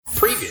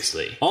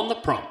Previously on The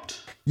Prompt.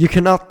 You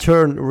cannot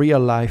turn real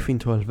life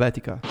into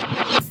Helvetica.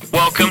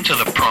 Welcome to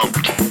The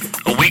Prompt,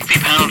 a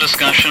weekly panel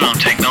discussion on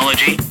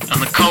technology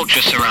and the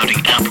culture surrounding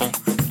Apple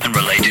and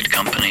related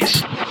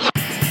companies.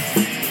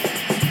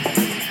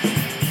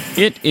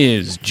 It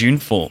is June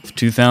 4th,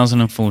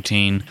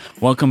 2014.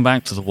 Welcome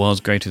back to the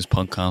world's greatest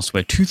podcast,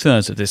 where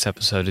 2/3 of this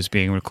episode is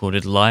being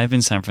recorded live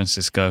in San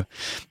Francisco.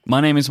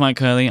 My name is Myke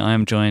Hurley. I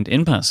am joined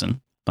in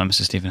person by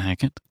Mr. Stephen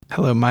Hackett.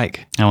 Hello,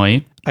 Myke. How are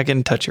you? I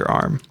can touch your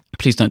arm.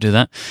 Please don't do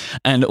that.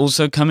 And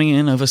also coming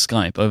in over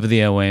Skype, over the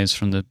airwaves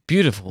from the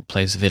beautiful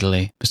place of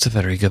Italy, Mr.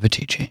 Federico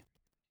Batici.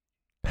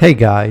 Hey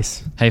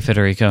guys. Hey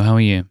Federico, how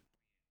are you?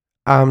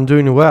 I'm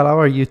doing well. How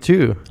are you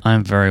too?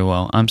 I'm very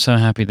well. I'm so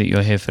happy that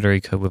you're here,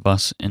 Federico, with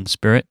us in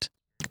spirit.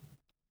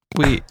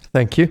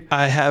 Thank you.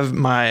 I have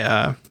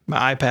my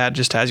iPad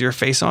just has your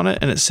face on it,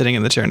 and it's sitting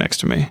in the chair next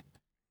to me.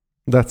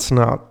 That's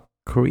not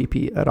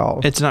creepy at all.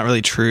 It's not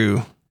really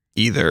true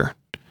either.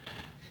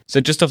 So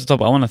just off the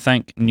top, I want to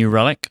thank New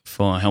Relic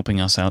for helping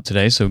us out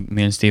today. So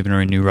me and Stephen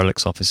are in New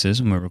Relic's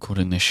offices and we're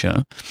recording this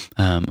show.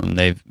 And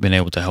they've been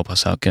able to help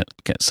us out get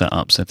set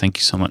up. So thank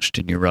you so much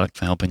to New Relic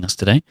for helping us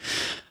today.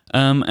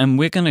 And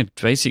we're going to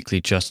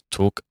basically just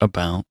talk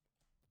about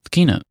the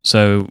keynote.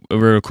 So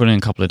we're recording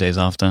a couple of days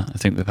after. I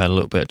think we've had a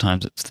little bit of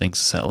time for things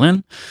to settle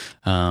in.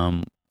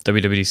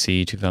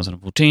 WWDC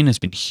 2014 has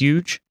been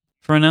huge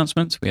for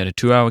announcements. We had a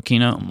 2-hour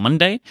keynote on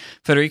Monday.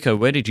 Federico,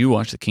 where did you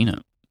watch the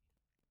keynote?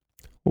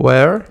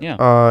 Where?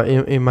 Yeah.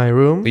 In my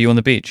room. Were you on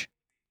the beach?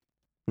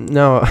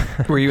 No.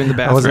 Were you in the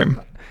bathroom?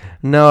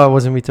 I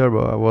was in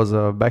Viterbo. I was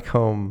back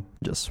home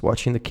just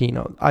watching the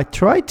keynote. I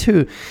tried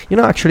to,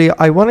 actually,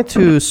 I wanted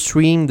to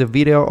stream the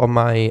video on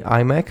my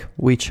iMac,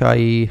 which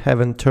I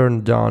haven't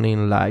turned on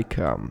in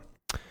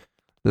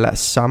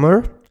last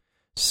summer.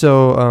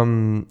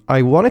 So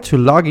I wanted to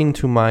log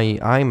into my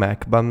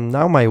iMac, but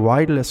now my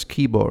wireless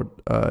keyboard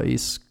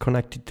is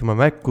connected to my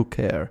MacBook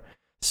Air.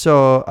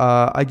 So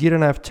I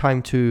didn't have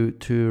time to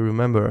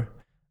remember,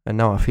 and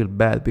now I feel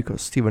bad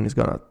because Stephen is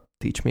gonna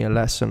teach me a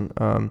lesson.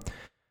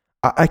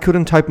 I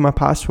couldn't type my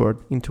password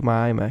into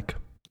my iMac,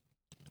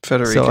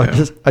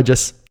 Federico. So I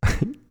just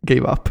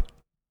gave up.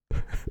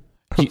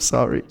 I'm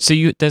sorry. So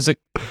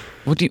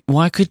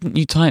why couldn't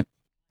you type?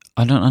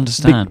 I don't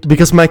understand.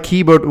 Because my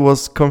keyboard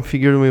was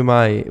configured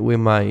with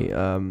my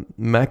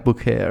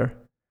MacBook Air.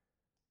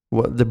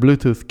 The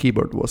Bluetooth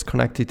keyboard was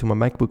connected to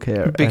my MacBook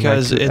Air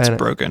Because it's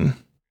broken.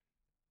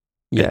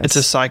 Yes. It's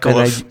a cycle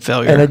of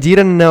failure. And I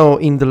didn't know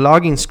in the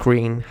login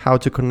screen how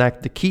to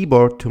connect the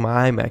keyboard to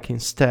my iMac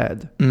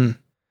instead.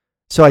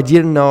 So I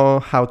didn't know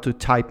how to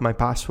type my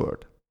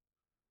password.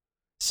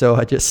 So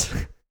I just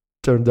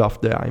turned off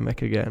the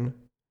iMac again.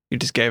 You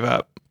just gave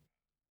up.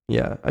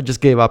 Yeah, I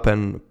just gave up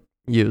and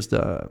used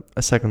a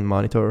second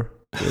monitor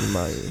with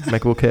my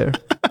MacBook Air.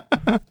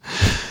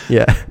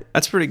 Yeah.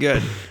 That's pretty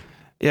good.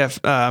 Yeah,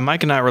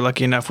 Myke and I were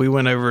lucky enough. We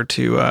went over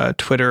to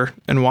Twitter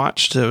and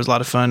watched. It was a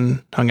lot of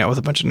fun. Hung out with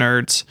a bunch of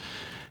nerds.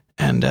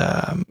 And,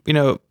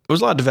 it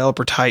was a lot of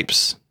developer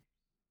types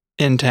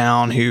in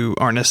town who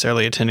aren't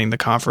necessarily attending the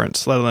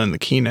conference, let alone the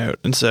keynote.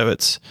 And so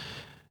it's,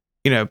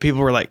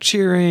 people were like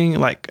cheering.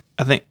 Like,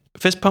 I think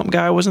Fist Pump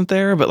Guy wasn't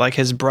there, but like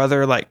his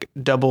brother, like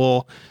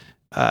double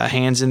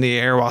hands in the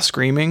air while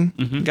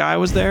screaming guy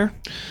was there.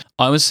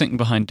 I was sitting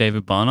behind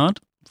David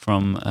Barnard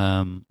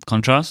from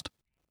Contrast.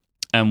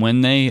 And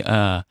when they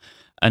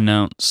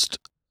announced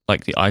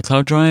like the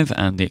iCloud drive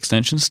and the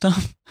extension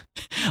stuff,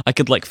 I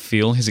could like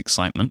feel his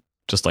excitement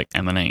just like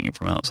emanating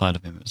from outside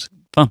of him. It was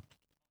fun.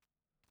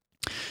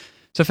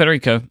 So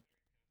Federico,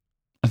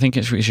 I think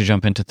we should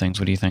jump into things.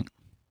 What do you think?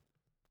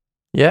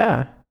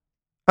 Yeah.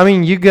 I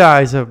mean, you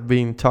guys have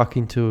been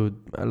talking to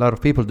a lot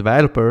of people,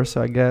 developers,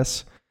 I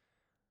guess,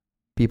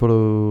 people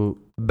who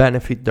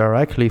benefit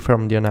directly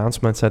from the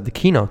announcements at the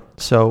keynote.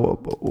 So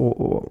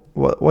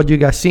what do you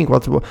guys think?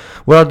 What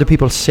are the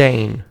people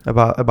saying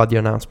about the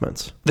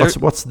announcements?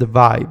 What's the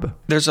vibe?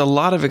 There's a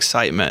lot of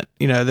excitement.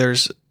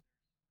 There's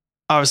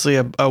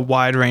obviously a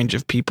wide range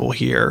of people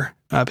here.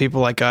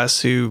 People like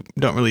us who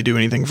don't really do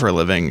anything for a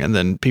living, and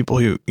then people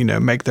who,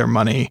 make their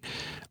money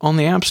on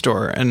the App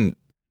Store. And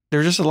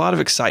there's just a lot of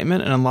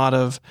excitement and a lot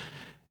of,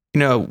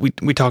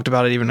 we talked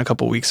about it even a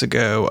couple weeks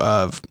ago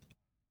of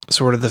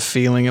sort of the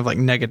feeling of like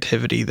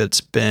negativity that's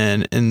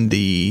been in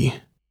the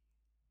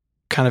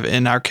kind of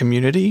in our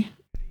community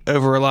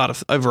over a lot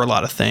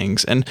of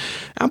things. And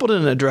Apple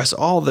didn't address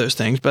all of those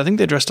things, but I think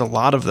they addressed a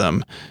lot of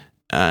them.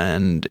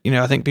 And,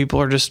 I think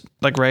people are just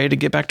like ready to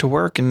get back to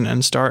work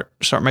and start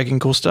making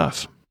cool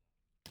stuff.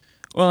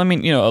 Well, I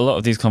mean, a lot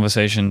of these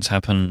conversations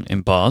happen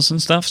in bars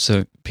and stuff,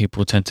 so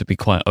people tend to be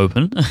quite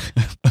open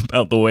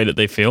about the way that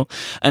they feel.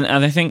 And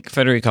I think,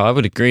 Federico, I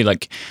would agree,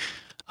 like,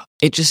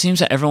 it just seems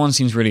that everyone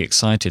seems really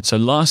excited. So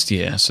last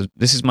year, so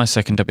this is my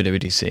second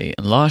WWDC,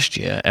 and last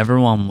year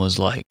everyone was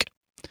like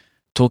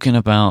talking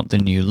about the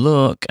new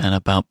look and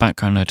about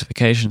background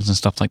notifications and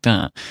stuff like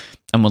that.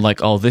 And we're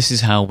like, oh, this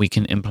is how we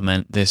can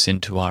implement this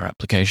into our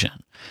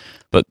application.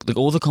 But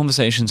all the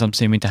conversations I'm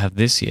seeming to have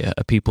this year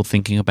are people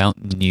thinking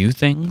about new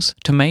things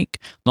to make,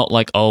 not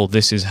like, oh,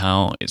 this is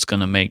how it's going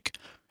to make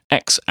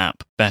X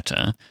app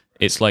better.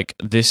 It's like,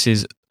 this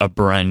is a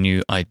brand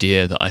new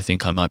idea that I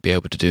think I might be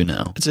able to do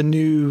now. It's a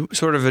new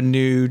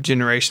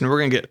generation. We're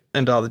going to get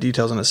into all the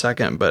details in a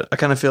second, but I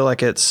kind of feel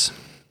like it's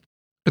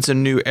a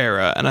new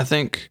era. And I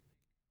think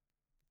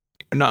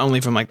not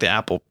only from like the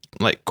Apple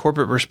like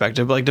corporate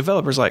perspective, but like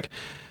developers, like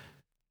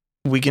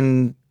we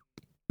can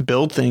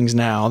build things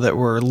now that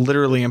were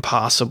literally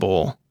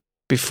impossible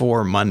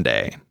before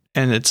Monday.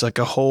 And it's like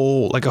a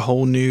whole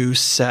new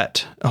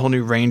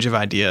range of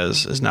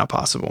ideas is now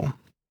possible.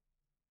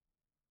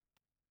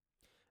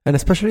 And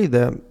especially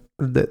the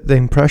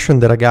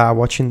impression that I got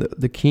watching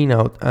the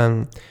keynote,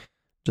 and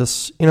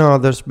just,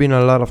 there's been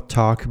a lot of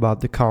talk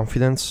about the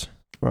confidence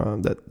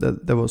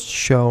that was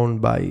shown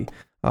by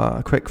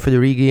Craig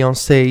Federighi on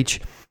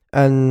stage.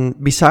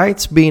 And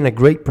besides being a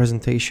great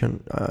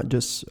presentation, I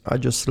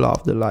just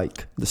love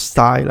the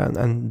style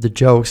and the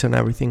jokes and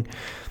everything.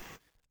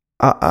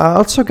 I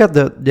also got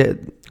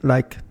the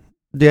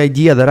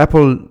idea that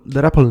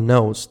Apple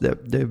knows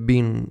that they've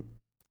been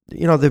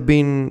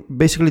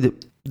basically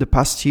the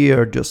past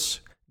year just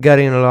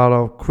getting a lot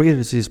of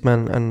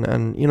criticism and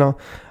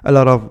a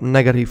lot of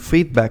negative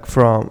feedback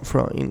from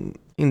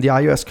in the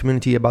iOS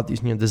community about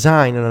this new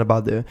design and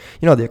about the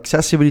the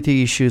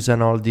accessibility issues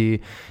and all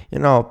the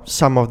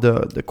some of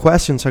the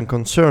questions and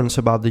concerns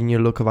about the new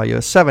look of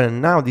iOS 7.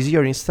 And now this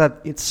year, instead,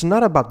 it's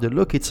not about the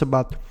look, it's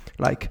about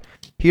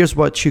here's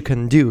what you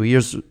can do,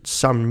 here's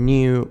some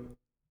new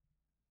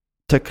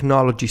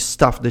technology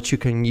stuff that you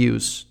can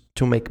use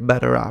to make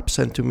better apps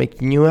and to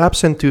make new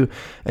apps and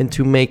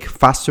to make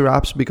faster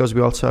apps, because we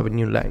also have a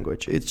new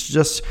language. It's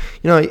just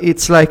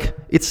it's like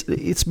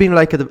it's been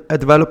like a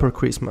developer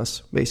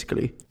Christmas,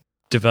 basically.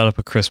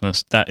 Developer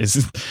Christmas.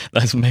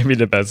 That's maybe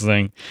the best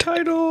thing.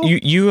 Title.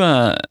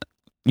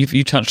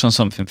 You touched on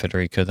something,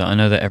 Federico, that I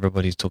know that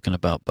everybody's talking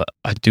about, but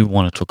I do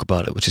want to talk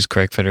about it, which is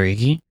Craig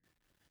Federighi.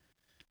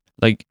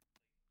 Like,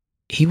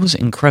 he was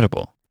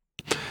incredible.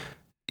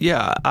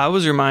 Yeah, I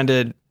was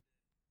reminded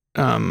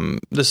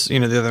this,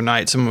 the other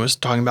night, someone was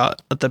talking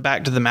about at the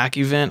Back to the Mac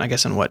event, I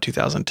guess in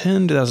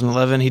 2010,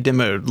 2011, he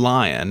demoed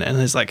Lion, and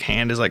his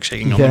hand is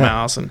shaking on the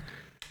mouse, and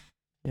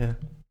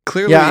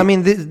clearly, I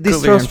mean,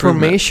 this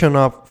transformation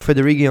of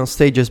Federighi on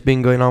stage has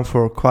been going on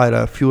for quite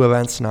a few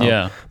events now.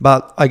 Yeah,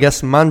 but I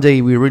guess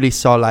Monday we really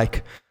saw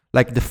like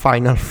the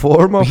final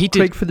form of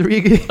Craig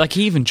Federighi. Like,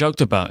 he even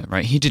joked about it,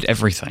 right? He did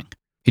everything.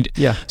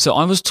 Yeah. So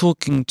I was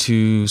talking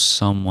to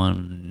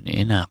someone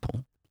in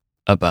Apple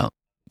about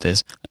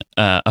this,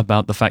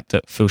 about the fact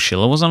that Phil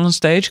Schiller was on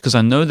stage, because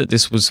I know that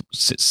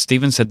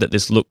Stephen said that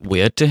this looked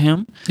weird to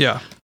him.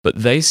 Yeah. But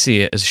they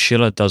see it as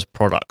Schiller does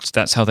products.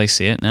 That's how they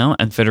see it now.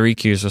 And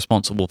Federico is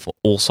responsible for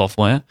all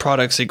software.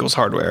 Products equals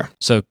hardware.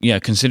 So, yeah,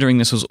 considering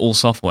this was all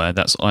software,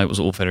 that's why it was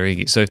all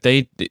Federico. So if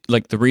they,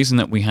 the reason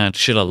that we had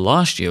Schiller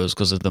last year was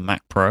because of the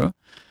Mac Pro,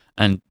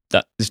 and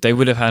that if they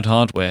would have had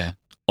hardware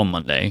on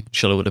Monday,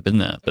 Schiller would have been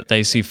there. But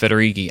they see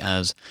Federighi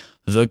as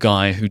the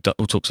guy who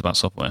talks about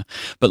software.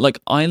 But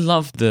I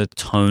love the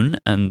tone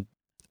and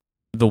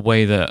the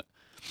way that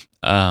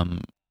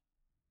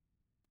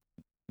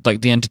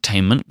the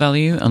entertainment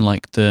value and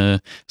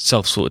the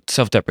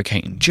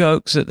self-deprecating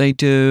jokes that they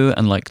do,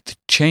 and the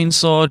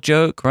chainsaw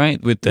joke,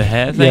 right, with the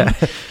hair thing,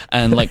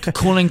 and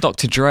calling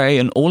Dr. Dre,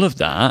 and all of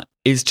that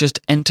is just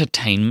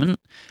entertainment,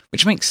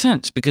 which makes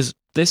sense because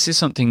this is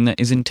something that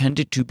is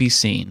intended to be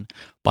seen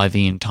by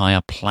the entire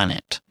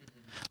planet.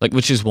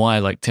 Which is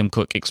why, Tim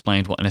Cook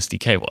explained what an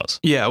SDK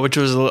was. Yeah, which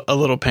was a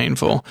little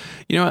painful.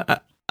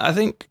 I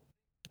think,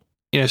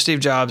 Steve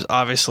Jobs,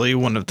 obviously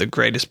one of the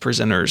greatest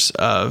presenters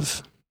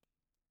of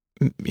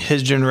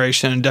his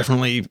generation, and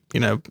definitely,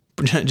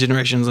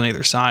 generations on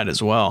either side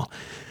as well.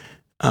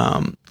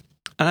 And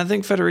I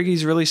think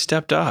Federighi's really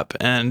stepped up,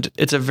 and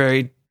it's a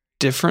very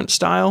different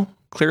style.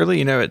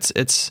 Clearly,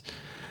 it's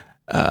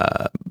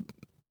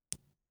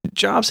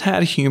Jobs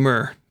had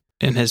humor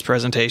in his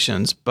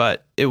presentations,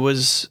 but it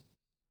was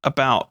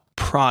about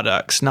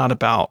products, not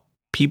about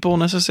people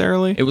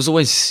necessarily. It was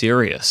always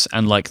serious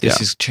and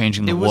this is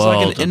changing the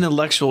world. It was an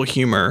intellectual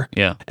humor.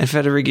 Yeah. And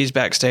Federighi's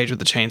backstage with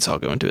the chainsaw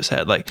going to his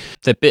head.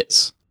 They're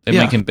bits.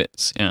 They're making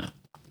bits. Yeah.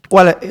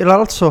 Well, it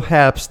also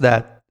helps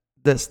that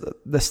the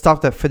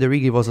stuff that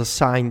Federighi was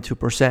assigned to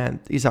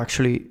present is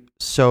actually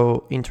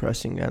so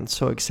interesting and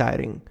so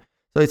exciting.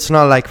 So it's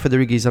not like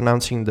Federighi is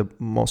announcing the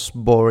most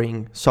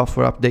boring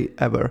software update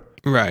ever.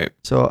 Right.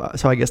 So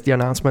I guess the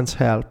announcements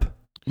help.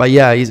 But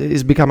yeah,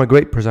 he's become a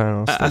great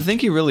presenter. I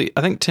think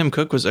Tim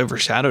Cook was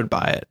overshadowed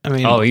by it. I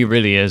mean, he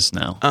really is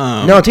now.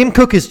 No, Tim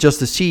Cook is just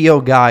the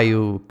CEO guy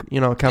who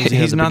comes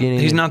in at the beginning.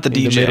 He's not the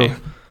DJ.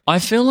 I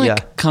feel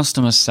like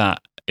customer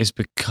sat is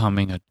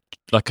becoming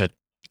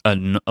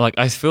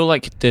I feel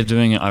like they're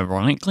doing it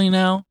ironically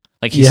now.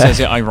 He says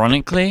it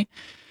ironically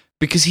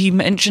because he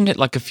mentioned it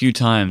a few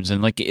times,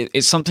 and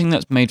it's something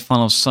that's made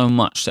fun of so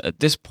much that at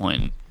this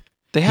point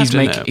they have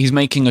he's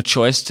making a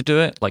choice to do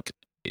it.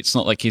 it's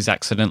not like he's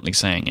accidentally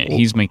saying it.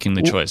 He's making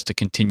the choice to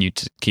continue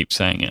to keep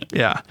saying it.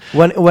 Yeah.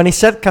 When he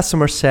said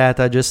customer sat,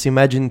 I just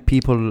imagine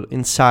people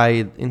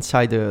inside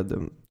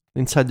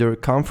the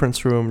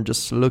conference room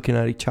just looking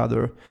at each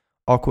other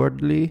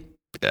awkwardly.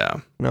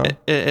 Yeah. No.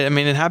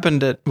 It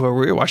happened at where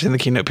we were watching the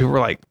keynote. People were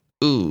like,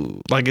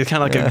 "Ooh," like it's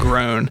kind of like a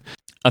groan.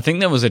 I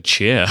think there was a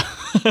cheer.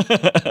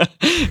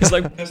 It's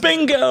like,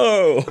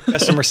 bingo!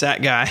 Customer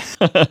sat guy.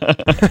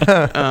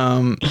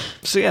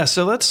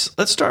 So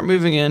let's start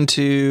moving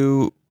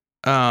into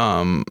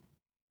a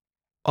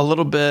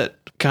little bit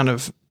kind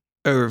of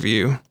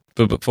overview.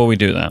 But before we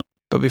do that,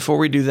 we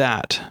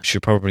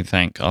should probably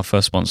thank our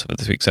first sponsor for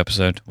this week's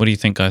episode. What do you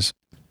think, guys?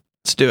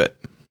 Let's do it.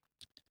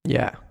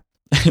 Yeah.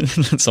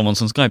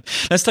 Someone's on Skype.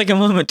 Let's take a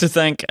moment to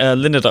thank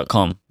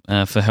lynda.com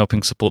for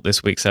helping support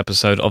this week's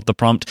episode of The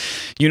Prompt.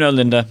 You know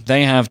Lynda.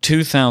 They have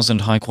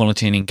 2,000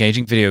 high-quality and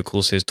engaging video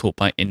courses taught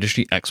by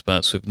industry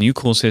experts with new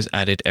courses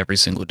added every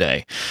single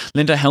day.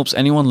 Lynda helps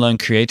anyone learn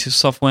creative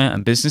software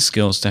and business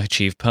skills to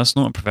achieve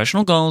personal and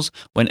professional goals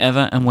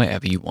whenever and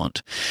wherever you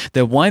want.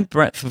 Their wide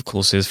breadth of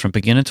courses from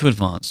beginner to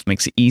advanced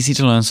makes it easy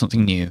to learn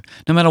something new,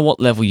 no matter what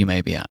level you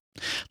may be at.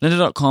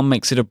 Lynda.com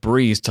makes it a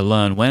breeze to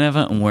learn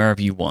whenever and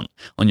wherever you want,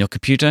 on your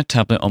computer,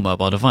 tablet, or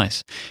mobile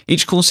device.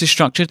 Each course is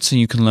structured so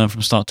you can learn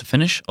from start to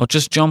finish, or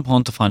just jump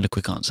on to find a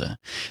quick answer.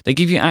 They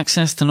give you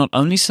access to not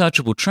only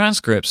searchable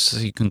transcripts so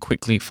you can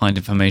quickly find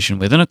information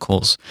within a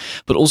course,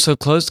 but also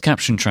closed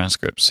caption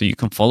transcripts so you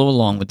can follow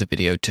along with the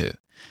video too.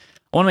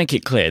 I want to make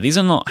it clear, these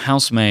are not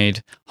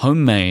house-made,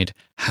 homemade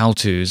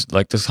how-tos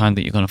like the kind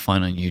that you're going to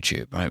find on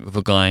YouTube, right? With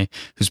a guy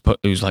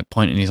who's like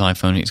pointing his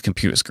iPhone at his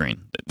computer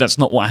screen. That's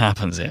not what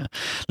happens here.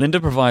 Lynda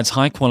provides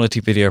high-quality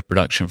video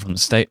production from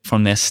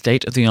their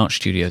state-of-the-art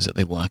studios that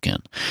they work in.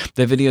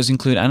 Their videos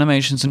include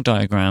animations and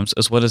diagrams,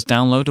 as well as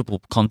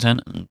downloadable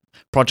content and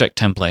project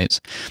templates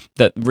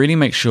that really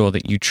make sure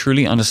that you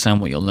truly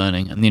understand what you're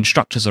learning, and the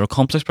instructors are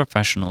accomplished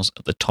professionals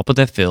at the top of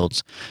their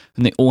fields,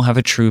 and they all have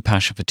a true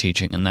passion for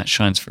teaching, and that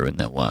shines through in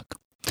their work.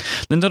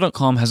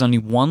 Lynda.com has only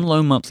one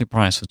low monthly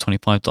price of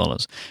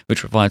 $25,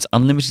 which provides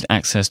unlimited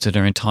access to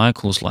their entire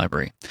course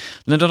library.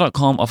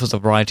 Lynda.com offers a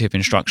variety of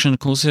instruction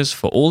courses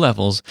for all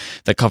levels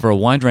that cover a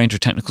wide range of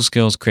technical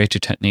skills,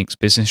 creative techniques,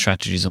 business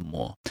strategies, and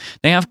more.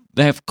 They have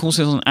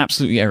courses on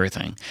absolutely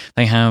everything.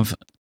 They have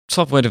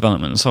software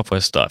development and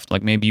software stuff.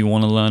 Like maybe you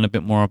want to learn a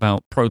bit more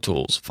about Pro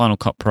Tools, Final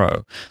Cut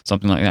Pro,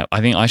 something like that.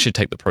 I think I should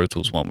take the Pro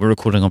Tools one. We're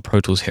recording on Pro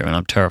Tools here and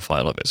I'm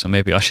terrified of it, so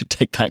maybe I should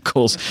take that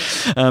course.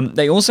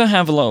 They also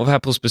have a lot of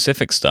Apple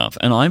specific stuff,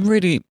 and I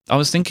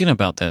was thinking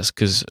about this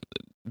because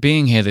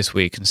being here this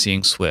week and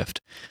seeing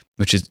Swift,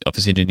 which is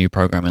obviously the new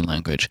programming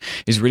language,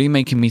 is really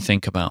making me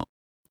think about,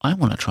 I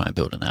want to try and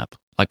build an app.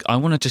 Like I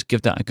want to just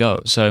give that a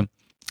go. So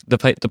the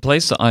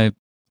place that I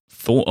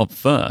thought of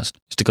first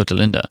is to go to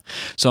Lynda.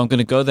 So I'm going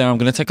to go there. I'm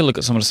going to take a look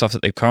at some of the stuff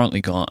that they've currently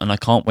got, and I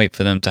can't wait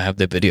for them to have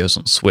their videos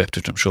on Swift,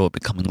 which I'm sure will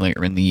be coming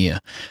later in the year,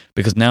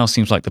 because now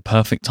seems like the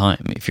perfect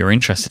time if you're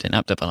interested in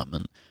app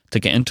development to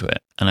get into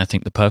it. And I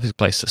think the perfect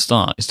place to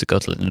start is to go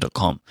to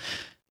lynda.com.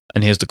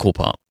 And here's the cool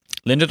part.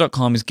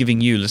 Lynda.com is giving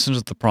you, listeners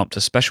of The Prompt,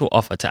 a special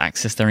offer to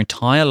access their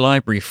entire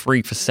library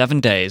free for 7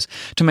 days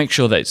to make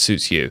sure that it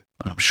suits you.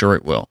 And I'm sure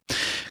it will.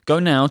 Go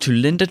now to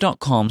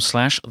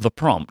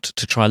lynda.com/theprompt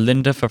to try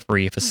Lynda for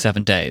free for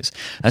 7 days.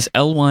 That's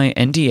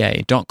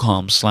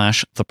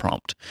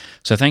lynda.com/theprompt.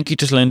 So thank you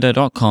to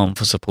lynda.com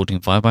for supporting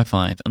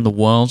 5x5 and the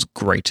world's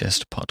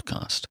greatest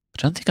podcast.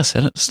 I don't think I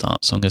said it at the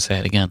start, so I'm going to say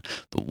it again.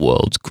 The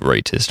world's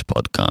greatest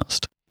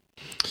podcast.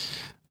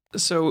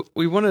 So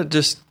we want to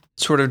just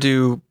sort of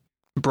do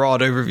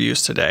broad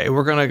overviews today.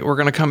 We're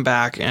gonna come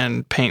back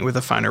and paint with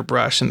a finer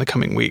brush in the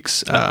coming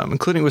weeks,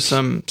 including with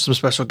some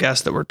special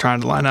guests that we're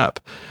trying to line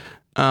up.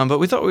 But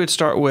we thought we would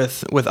start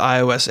with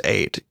iOS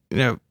 8. You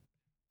know,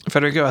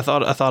 Federico, I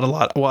thought a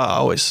lot.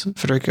 Well,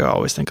 Federico, I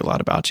always think a lot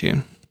about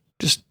you,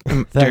 just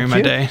during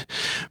my day.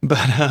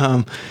 But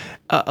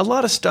a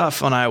lot of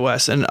stuff on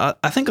iOS, and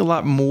I think a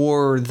lot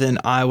more than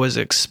I was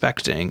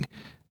expecting.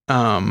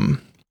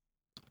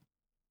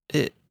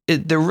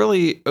 They're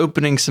really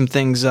opening some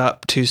things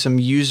up to some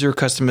user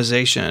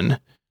customization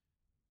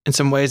in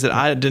some ways that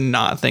I did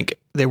not think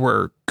they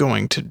were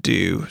going to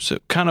do. So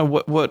kind of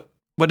what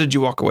did you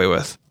walk away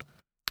with?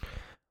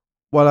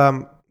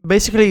 Well,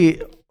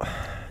 basically,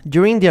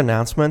 during the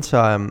announcements,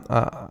 I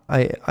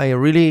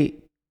really,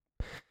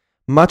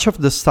 much of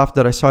the stuff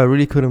that I saw, I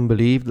really couldn't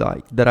believe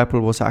like that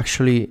Apple was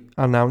actually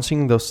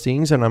announcing those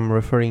things, and I'm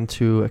referring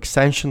to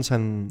extensions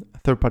and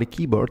third-party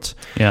keyboards.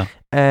 Yeah.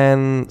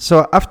 And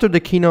so after the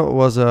keynote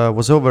was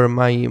over,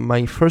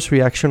 my first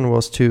reaction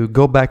was to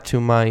go back to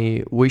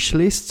my wish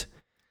list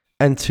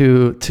and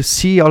to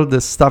see all the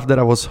stuff that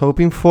I was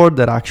hoping for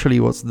that actually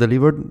was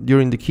delivered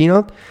during the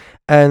keynote.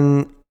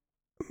 And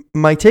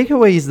my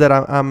takeaway is that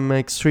I'm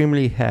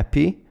extremely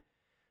happy,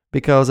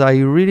 because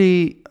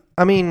every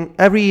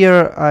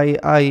year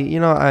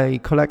I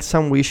collect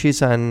some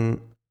wishes, and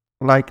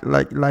like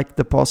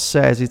the post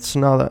says, it's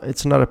not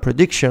a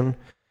prediction.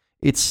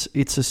 It's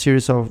a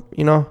series of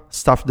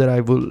stuff that I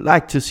would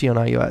like to see on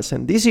iOS.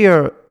 And this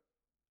year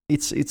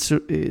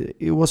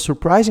it was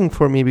surprising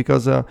for me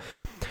because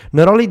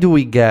not only do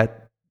we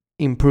get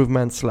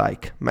improvements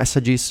like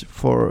messages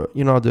for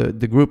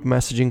the group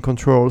messaging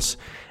controls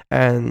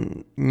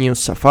and new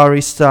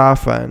Safari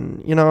stuff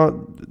and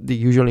the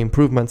usual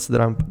improvements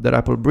that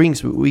Apple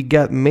brings, we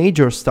get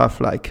major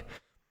stuff like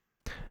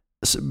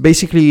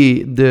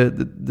basically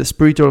the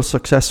spiritual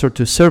successor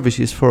to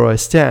services for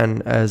OS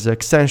X as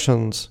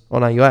extensions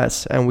on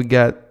iOS, and we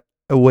get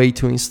a way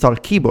to install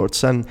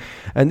keyboards. And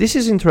this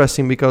is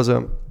interesting because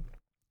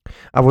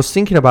I was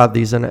thinking about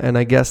this, and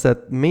I guess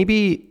that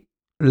maybe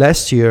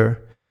last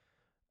year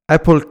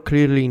Apple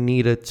clearly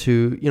needed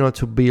to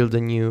build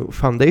a new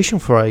foundation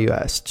for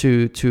iOS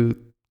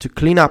to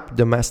clean up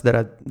the mess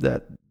that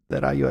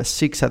iOS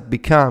 6 had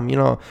become.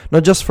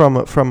 Not just from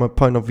a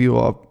point of view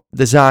of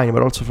design,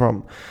 but also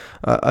from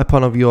a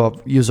point of view of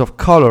use of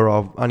color,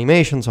 of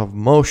animations, of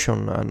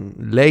motion,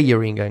 and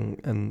layering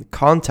and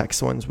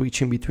context when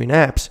switching between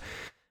apps.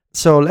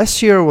 So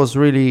last year was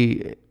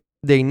really,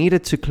 they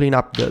needed to clean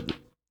up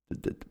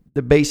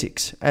the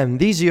basics, and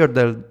this year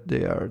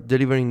they are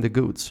delivering the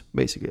goods.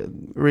 Basically,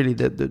 really,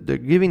 they're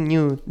giving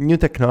new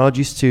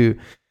technologies to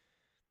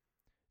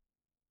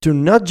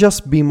not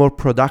just be more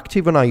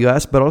productive on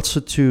iOS, but also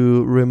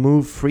to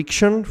remove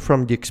friction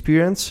from the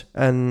experience.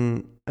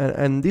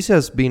 And this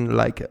has been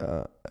like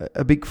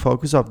a big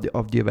focus of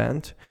the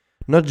event,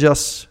 not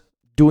just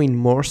doing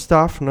more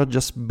stuff, not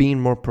just being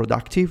more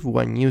productive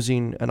when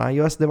using an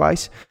iOS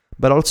device,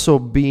 but also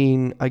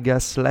being, I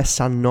guess, less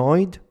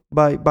annoyed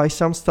by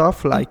some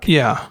stuff. Like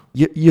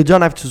you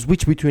don't have to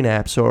switch between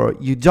apps, or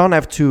you don't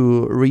have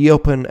to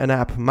reopen an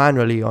app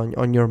manually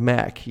on your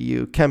Mac.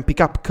 You can pick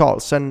up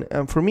calls, and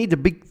for me the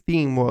big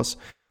theme was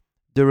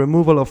the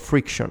removal of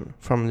friction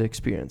from the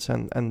experience,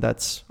 and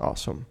that's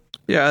awesome.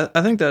 Yeah,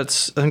 I think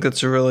that's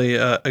a really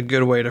a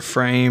good way to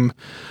frame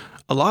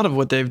a lot of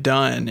what they've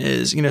done.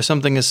 Is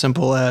something as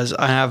simple as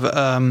I have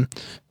an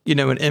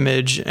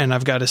image and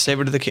I've got to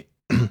save it to the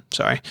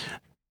sorry,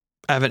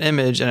 I have an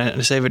image and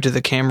I save it to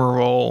the camera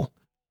roll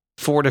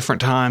 4 different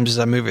times as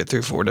I move it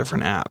through 4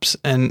 different apps,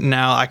 and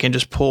now I can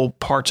just pull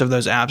parts of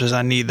those apps as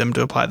I need them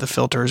to apply the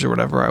filters or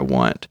whatever I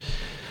want.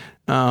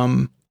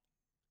 And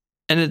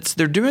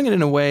they're doing it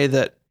in a way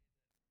that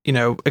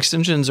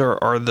extensions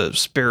are the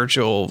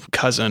spiritual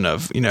cousin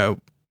of,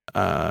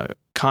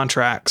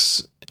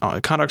 contracts.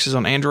 Contracts is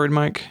on Android,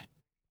 Myke?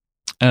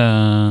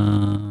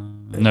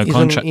 No,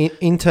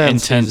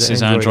 Intense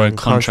is Android,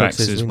 Contracts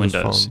is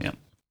Windows. Yeah.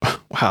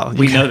 Wow.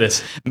 We know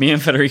this. Me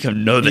and Federico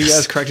know this. You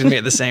guys corrected me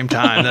at the same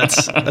time.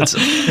 That's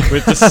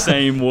with the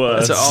same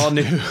words. That's all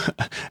new.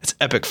 It's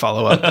epic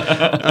follow-up.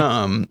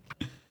 And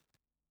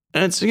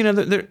it's,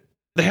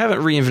 they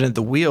haven't reinvented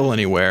the wheel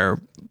anywhere,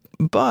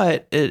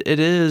 but it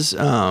is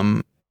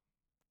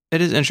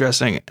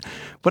interesting.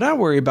 What I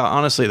worry about,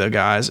 honestly, though,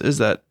 guys, is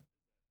that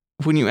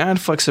when you add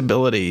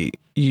flexibility,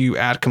 you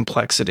add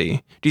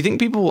complexity. Do you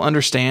think people will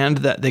understand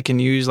that they can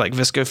use like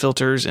Visco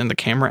filters in the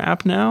camera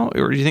app now,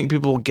 or do you think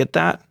people will get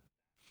that?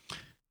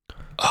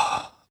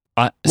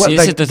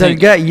 They'll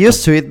get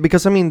used to it,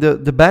 because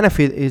the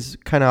benefit is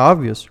kind of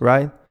obvious,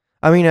 right?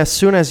 As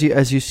soon as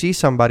you see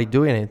somebody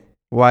doing it,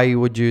 why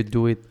would you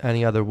do it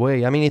any other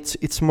way?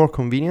 It's more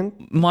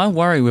convenient. My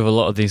worry with a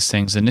lot of these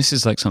things, and this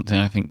is like something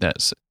I think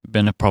that's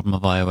been a problem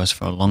of iOS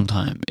for a long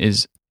time,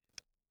 is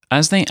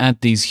as they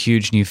add these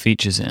huge new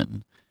features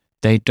in,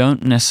 they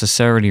don't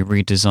necessarily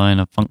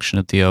redesign a function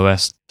of the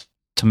OS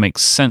to make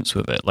sense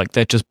with it. Like,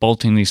 they're just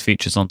bolting these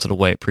features onto the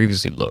way it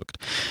previously looked.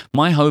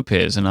 My hope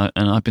is, and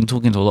I've been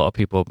talking to a lot of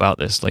people about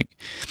this,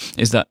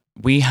 is that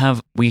we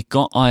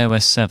got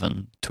iOS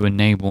 7 to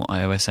enable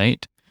iOS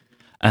 8,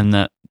 and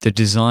that the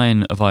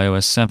design of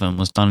iOS 7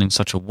 was done in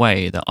such a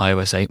way that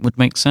iOS 8 would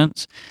make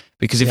sense.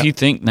 Because if you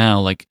think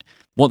now,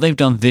 what they've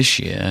done this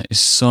year is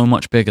so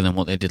much bigger than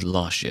what they did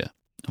last year.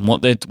 And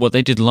what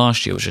they did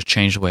last year was just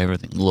change the way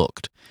everything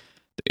looked.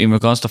 In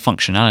regards to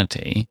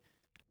functionality,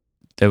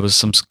 there was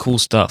some cool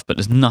stuff, but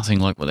there's nothing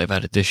like what they've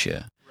added this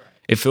year. Right.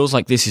 It feels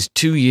like this is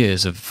 2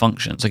 years of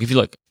functions. Like, if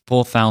you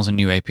 4,000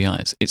 new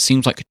APIs, it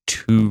seems like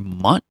too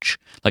much.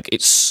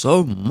 It's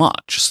so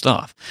much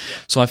stuff.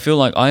 So I feel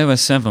like iOS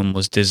 7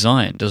 was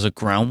designed as a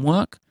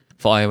groundwork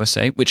for iOS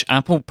 8, which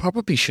Apple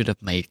probably should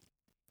have made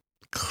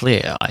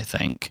clear, I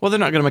think. Well, they're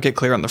not going to make it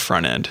clear on the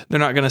front end. They're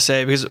not going to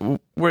say, because what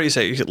do you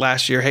say?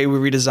 Last year, hey, we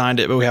redesigned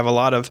it, but we have a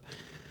lot of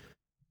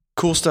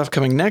cool stuff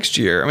coming next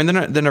year.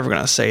 They're never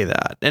going to say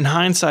that. In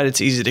hindsight,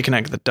 it's easy to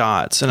connect the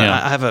dots. And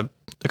I have a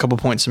couple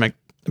points to make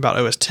about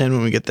OS 10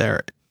 when we get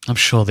there. I'm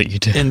sure that you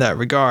do. In that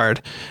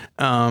regard.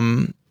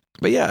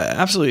 But yeah,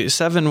 absolutely.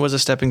 7 was a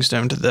stepping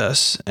stone to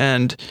this.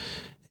 And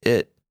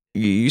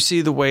you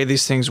see the way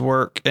these things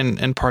work,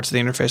 and parts of the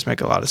interface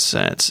make a lot of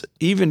sense.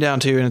 Even down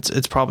to, and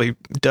it's probably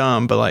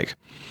dumb, but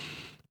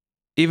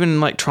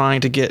even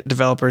trying to get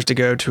developers to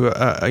go to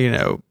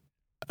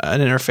an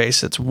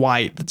interface that's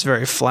white, that's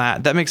very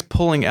flat, that makes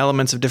pulling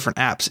elements of different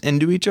apps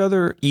into each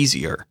other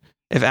easier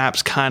if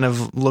apps kind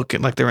of look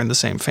like they're in the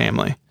same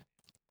family.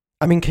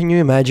 Can you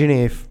imagine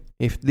if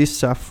this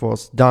stuff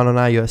was done on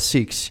iOS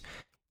 6,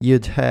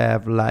 you'd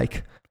have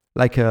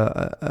like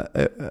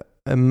a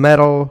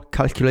metal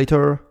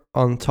calculator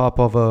on top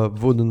of a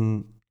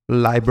wooden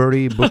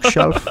library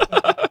bookshelf.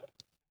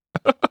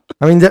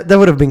 I mean, that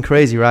would have been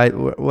crazy, right?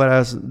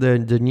 Whereas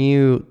the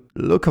new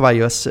look of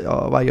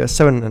iOS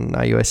 7 and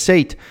iOS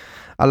 8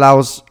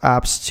 allows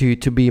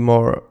apps to be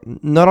more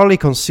not only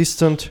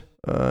consistent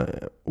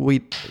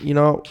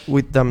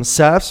with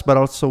themselves, but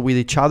also with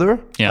each other.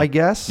 I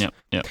guess.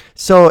 Yeah.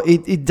 So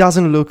it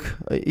doesn't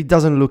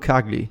look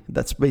ugly.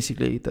 That's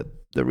basically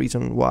the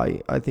reason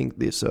why I think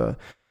this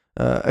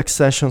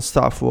extension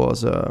stuff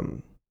was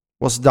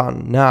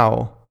done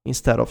now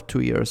instead of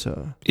 2 years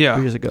 2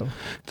 years ago.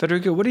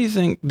 Federico, what do you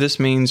think this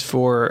means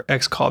for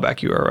X callback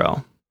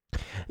URL?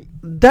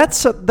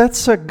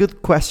 That's a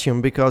good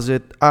question, because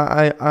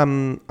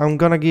I'm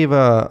gonna give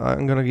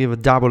a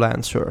double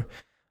answer.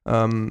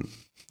 Of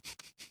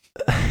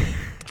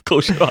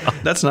course you are.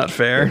 That's not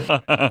fair.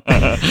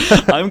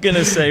 I'm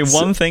gonna say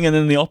one thing and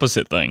then the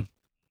opposite thing.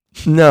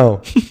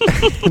 No,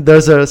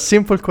 there's a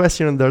simple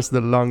question and there's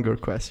the longer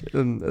question,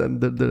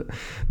 and the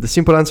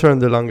simple answer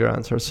and the longer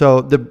answer.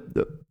 So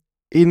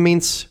it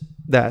means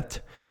that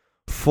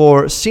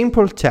for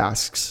simple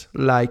tasks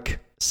like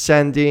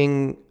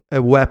sending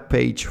a web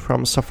page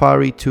from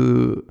Safari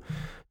to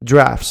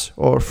Drafts,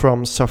 or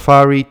from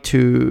Safari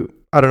to,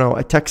 I don't know,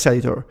 a text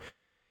editor,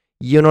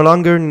 you no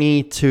longer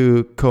need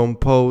to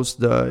compose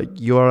the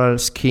URL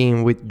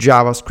scheme with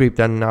JavaScript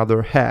and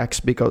other hacks,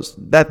 because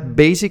that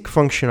basic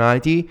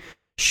functionality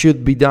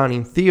should be done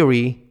in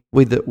theory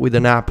with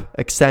an app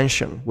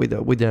extension, with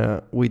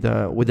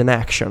an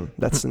action.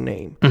 That's the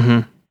name.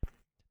 Mm-hmm.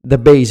 The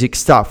basic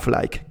stuff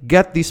like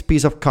get this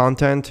piece of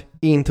content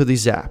into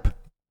this app.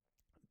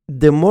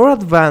 The more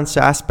advanced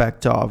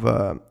aspect of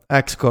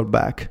X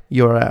callback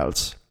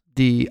URLs,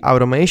 the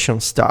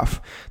automation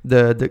stuff,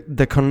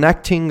 the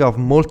connecting of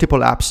multiple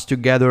apps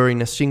together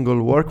in a single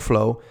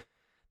workflow,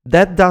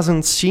 that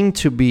doesn't seem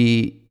to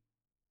be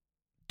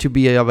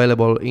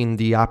available in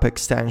the app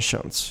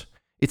extensions.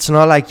 It's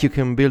not like you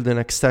can build an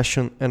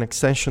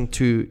extension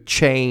to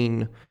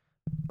chain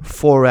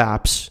 4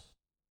 apps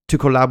to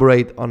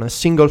collaborate on a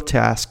single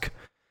task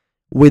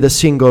with a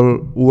single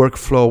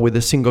workflow, with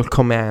a single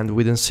command,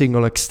 with a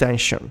single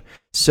extension.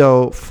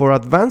 So for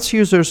advanced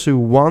users who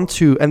want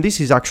to, and this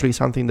is actually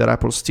something that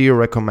Apple still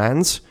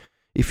recommends,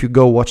 if you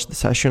go watch the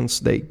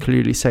sessions, they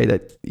clearly say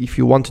that if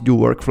you want to do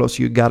workflows,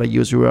 you gotta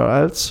use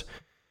URLs.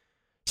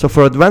 So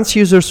for advanced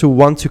users who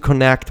want to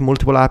connect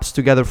multiple apps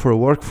together for a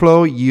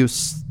workflow,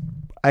 use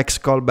X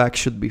callback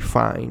should be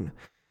fine.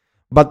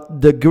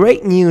 But the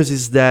great news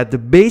is that the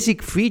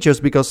basic features,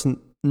 because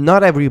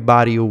not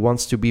everybody who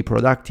wants to be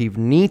productive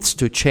needs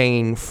to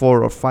chain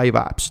 4 or 5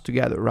 apps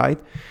together, right?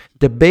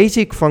 The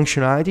basic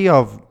functionality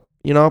of,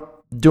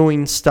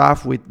 doing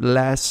stuff with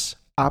less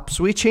app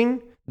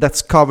switching,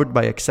 that's covered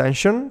by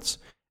extensions,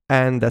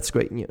 and that's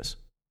great news.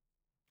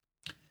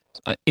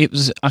 I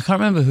can't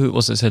remember who it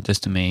was that said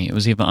this to me. It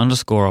was either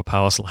underscore or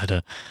power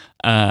slider.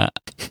 I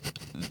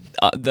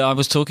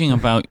was talking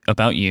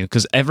about you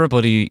because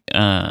everybody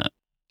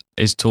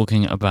is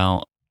talking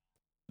about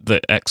the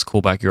X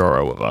callback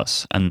URL with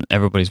us, and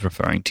everybody's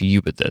referring to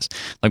you with this.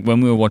 Like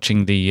when we were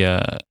watching the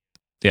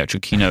actual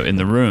keynote in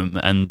the room,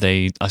 and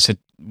I said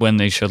when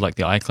they showed like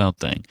the iCloud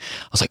thing,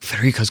 I was like,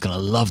 Federico's gonna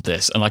love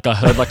this, and like I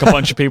heard like a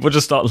bunch of people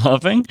just start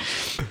laughing.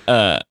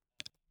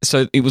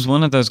 So it was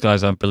one of those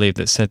guys, I believe,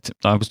 that said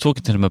I was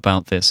talking to them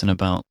about this and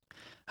about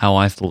how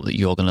I thought that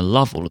you're going to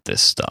love all of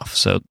this stuff.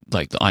 So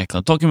like the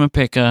iCloud document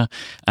picker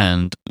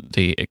and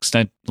the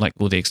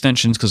all the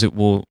extensions, because it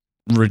will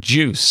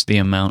reduce the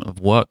amount of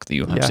work that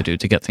you have to do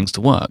to get things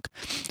to work.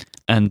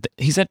 And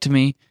he said to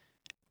me,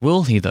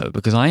 will he though?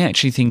 Because I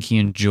actually think he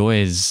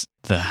enjoys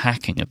the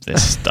hacking of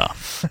this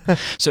stuff.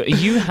 So are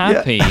you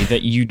happy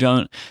that you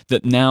don't,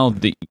 that now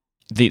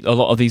a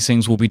lot of these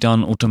things will be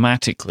done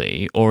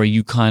automatically, or are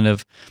you kind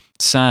of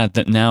sad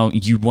that now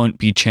you won't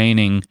be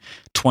chaining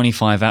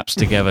 25 apps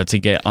together to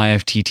get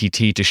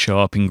IFTTT to show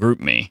up in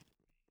GroupMe?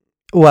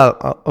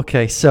 Well,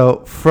 okay.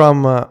 So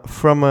from a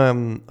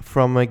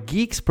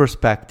geek's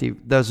perspective,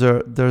 there's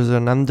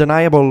an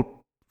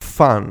undeniable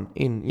fun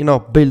in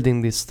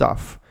building this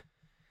stuff,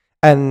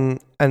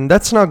 and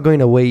that's not going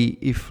away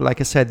if,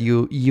 like I said,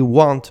 you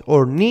want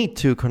or need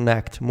to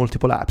connect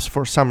multiple apps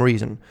for some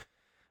reason.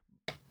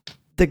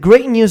 The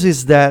great news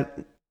is that,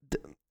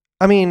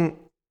 I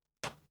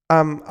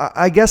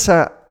guess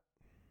I'm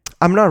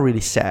not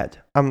really sad.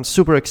 I'm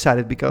super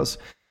excited because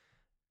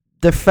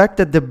the fact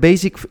that the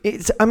basic,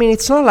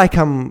 it's not like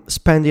I'm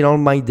spending all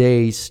my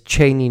days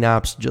chaining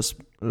apps just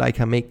like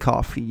I make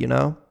coffee,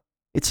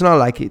 It's not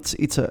like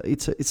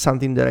it's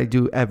something that I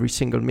do every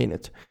single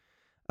minute.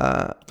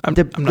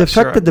 The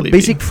fact that the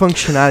basic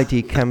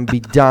functionality can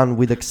be done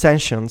with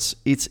extensions,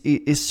 it's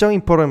so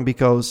important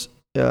because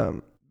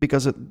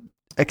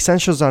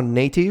extensions are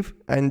native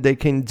and they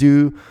can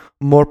do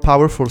more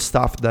powerful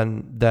stuff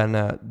than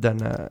a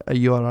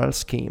URL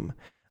scheme.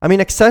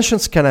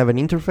 Extensions can have an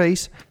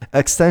interface.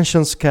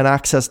 Extensions can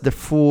access the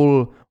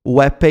full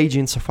web page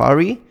in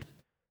Safari.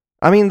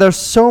 I mean, there's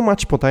so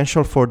much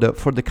potential for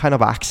the kind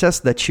of access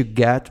that you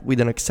get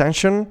with an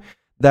extension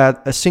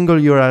that a single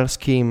URL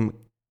scheme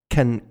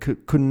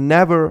could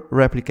never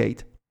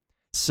replicate.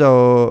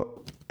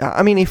 So,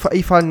 I mean,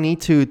 if I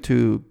need to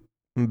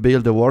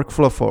build a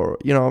workflow for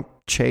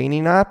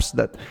chaining apps,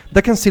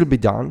 that can still be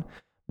done.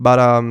 But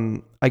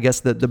I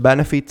guess that the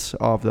benefits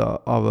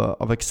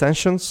of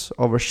extensions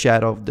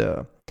overshadow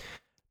the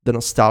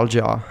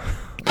nostalgia of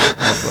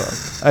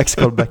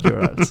callback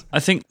URLs. I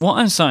think what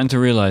I'm starting to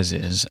realize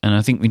is, and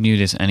I think we knew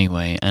this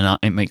anyway, and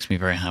it makes me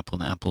very happy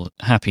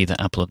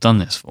that Apple have done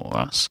this for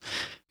us,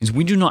 is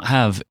we do not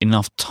have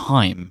enough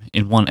time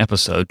in one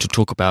episode to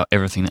talk about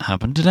everything that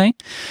happened today.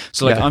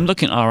 So I'm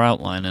looking at our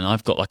outline and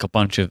I've got like a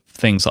bunch of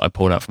things that I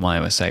pulled out from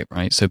iOS 8,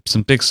 right? So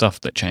some big stuff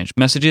that changed.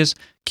 Messages,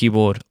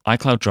 keyboard,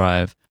 iCloud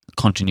Drive,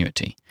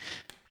 continuity.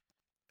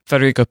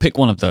 Federico, pick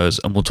one of those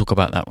and we'll talk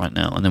about that right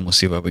now and then we'll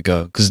see where we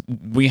go. Because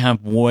we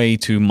have way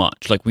too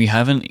much. Like we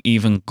haven't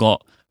even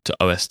got to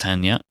OS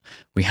 10 yet.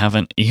 We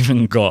haven't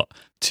even got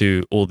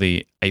to all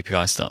the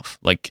API stuff.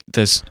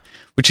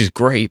 Which is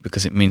great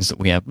because it means that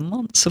we have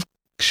months of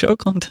show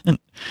content.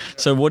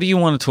 So what do you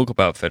want to talk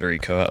about,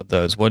 Federico, out of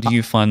those? What do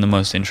you find the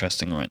most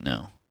interesting right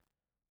now?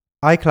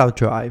 iCloud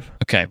Drive.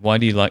 Okay, why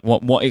do you like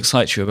what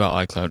excites you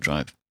about iCloud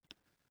Drive?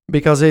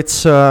 Because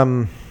it's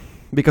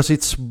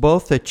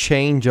both a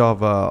change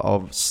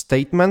of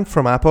statement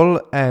from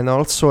Apple and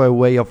also a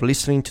way of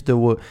listening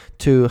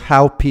to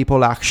how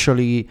people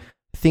actually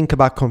think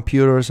about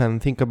computers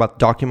and think about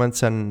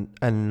documents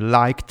and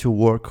like to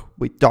work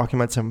with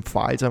documents and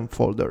files and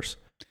folders.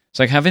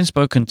 So having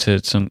spoken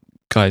to some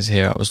guys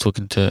here, I was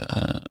talking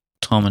to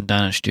Tom and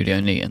Dan at Studio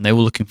Neat, and they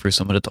were looking through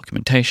some of the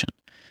documentation.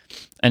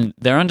 And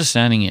their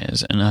understanding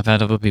is, and I've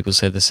had other people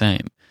say the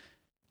same,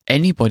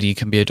 anybody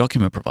can be a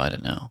document provider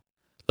now.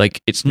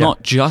 Like, it's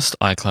not just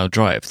iCloud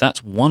Drive.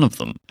 That's one of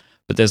them.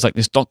 But there's like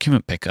this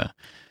document picker.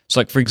 So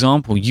like, for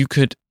example, you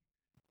could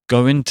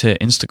go into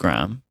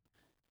Instagram,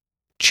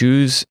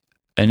 choose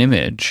an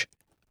image,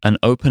 and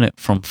open it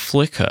from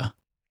Flickr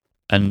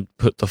and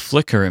put the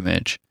Flickr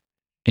image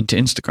into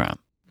Instagram.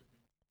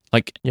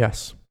 Like,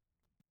 yes.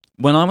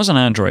 When I was on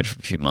Android for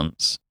a few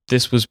months,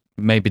 this was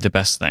maybe the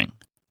best thing,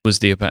 was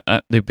the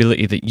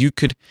ability that you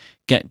could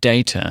get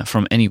data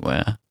from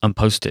anywhere and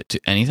post it to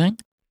anything.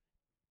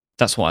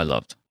 That's what I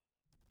loved.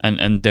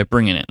 And they're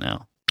bringing it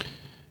now.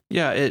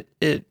 Yeah,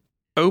 it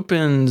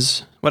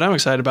opens, what I'm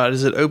excited about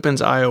is it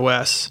opens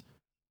iOS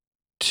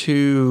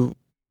to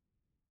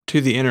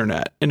the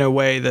internet in a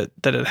way that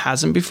it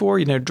hasn't before.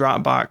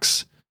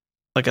 Dropbox,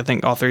 like I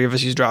think all three of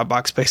us use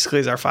Dropbox basically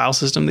as our file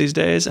system these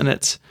days, and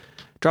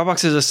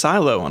Dropbox is a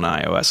silo on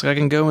iOS. Like I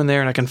can go in there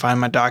and I can find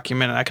my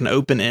document and I can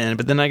open in,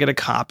 but then I get a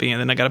copy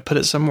and then I got to put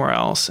it somewhere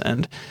else.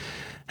 And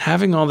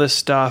having all this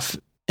stuff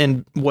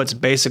in what's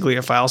basically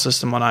a file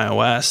system on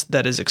iOS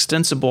that is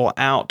extensible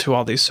out to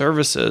all these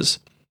services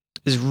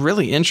is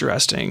really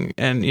interesting.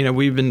 And,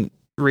 we've been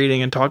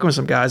reading and talking with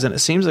some guys, and it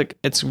seems like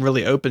it's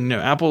really open.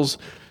 Apple's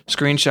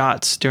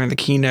screenshots during the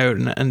keynote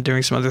and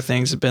during some other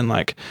things have been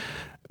like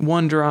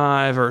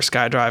OneDrive or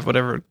SkyDrive,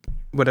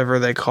 whatever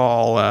they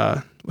call,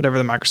 whatever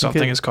the Microsoft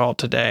thing is called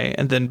today,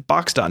 and then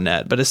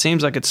Box.net. But it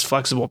seems like it's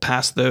flexible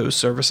past those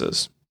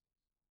services.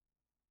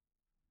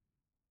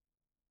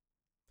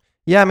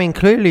 Yeah, I mean,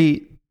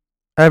 clearly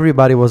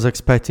everybody was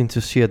expecting to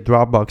see a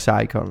Dropbox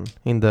icon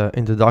in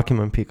the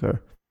document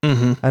picker.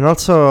 Mm-hmm. And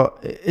also,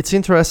 it's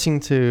interesting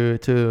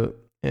to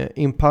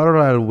in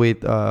parallel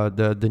with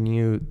the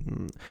new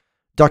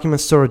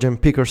document storage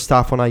and picker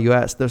stuff on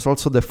iOS, there's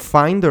also the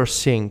Finder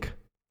Sync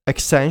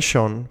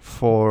extension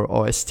for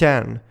OS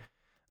X,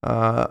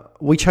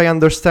 which I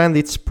understand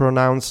it's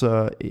pronounced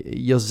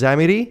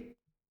Yosemite.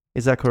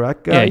 Is that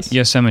correct, guys? Yeah,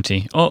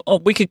 Yosemite. Or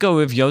we could go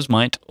with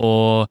Yosemite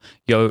or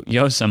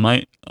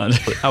Yosemite.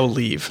 I'll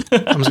leave.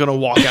 I'm just going to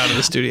walk out of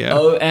the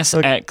studio.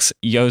 OSX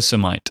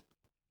Yosemite.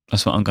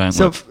 That's what I'm going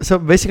with. So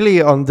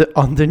basically on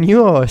the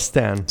new OS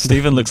X.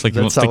 Stephen looks like he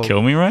wants to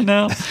kill me right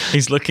now.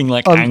 He's looking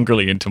like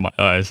angrily into my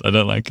eyes. I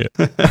don't like it.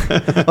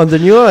 On the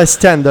new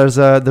OS X,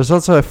 there's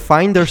also a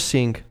Finder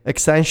Sync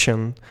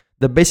extension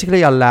that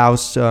basically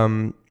allows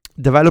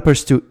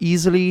developers to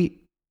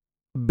easily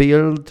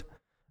build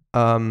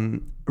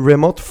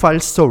remote file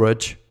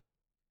storage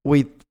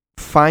with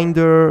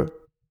Finder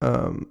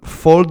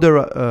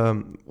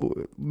folder.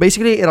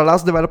 Basically, it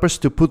allows developers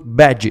to put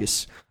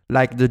badges,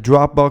 like the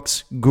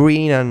Dropbox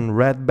green and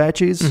red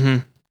badges,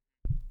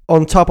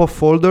 on top of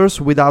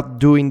folders without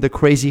doing the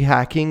crazy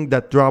hacking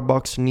that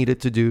Dropbox needed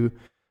to do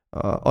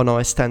on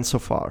OS X so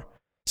far.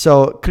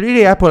 So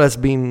clearly Apple has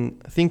been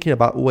thinking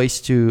about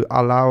ways to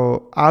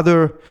allow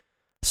other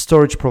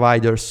storage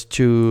providers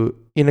to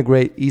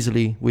integrate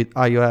easily with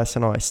iOS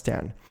and OS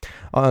X.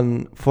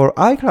 For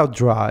iCloud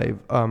Drive,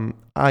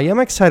 I am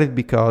excited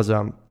because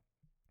I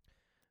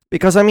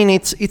mean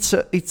it's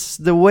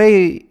the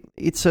way.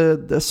 It's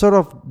the sort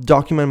of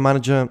document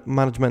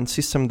management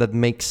system that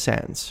makes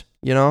sense,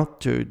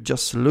 to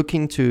just look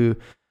into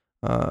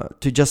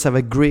to just have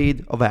a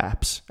grid of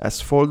apps as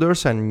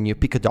folders, and you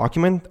pick a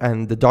document,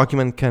 and the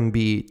document can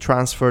be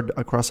transferred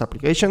across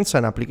applications,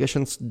 and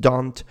applications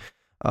don't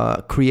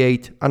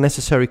create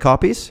unnecessary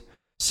copies,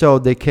 so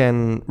they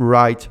can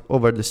write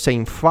over the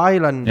same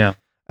file, and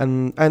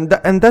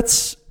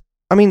that's,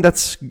 I mean,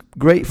 that's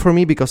great for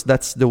me, because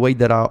that's the way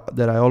that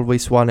I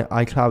always want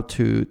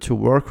iCloud to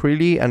work,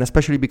 really, and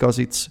especially because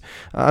it's,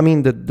 I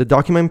mean, the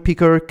document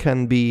picker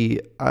can be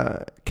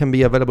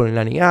available in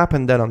any app,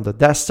 and then on the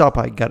desktop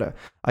I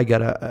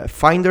got a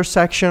Finder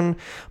section.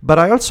 But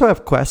I also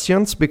have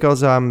questions,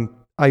 because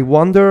I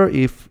wonder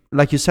if,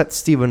 like you said,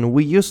 Stephen,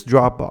 we use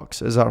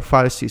Dropbox as our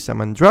file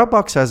system, and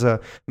Dropbox has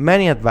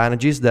many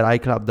advantages that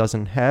iCloud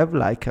doesn't have,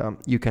 like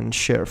you can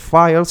share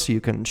files, you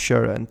can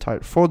share entire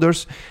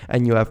folders,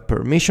 and you have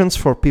permissions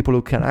for people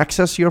who can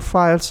access your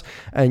files,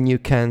 and you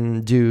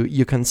can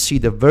see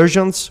the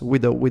versions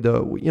with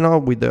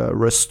the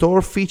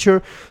restore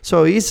feature.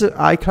 So is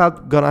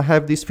iCloud gonna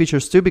have these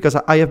features too? Because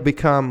I have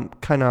become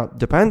kind of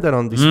dependent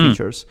on these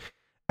features.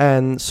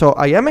 And so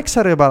I am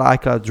excited about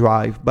iCloud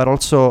Drive, but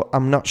also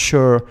I'm not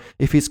sure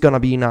if it's going to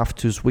be enough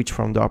to switch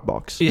from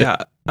Dropbox. Yeah,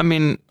 I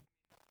mean,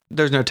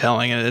 there's no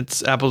telling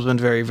it. Apple's been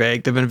very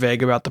vague. They've been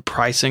vague about the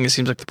pricing. It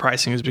seems like the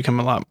pricing is going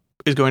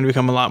to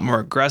become a lot more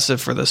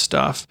aggressive for this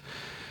stuff.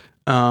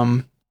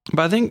 But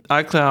I think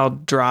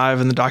iCloud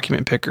Drive and the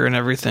document picker and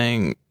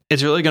everything,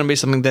 it's really going to be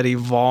something that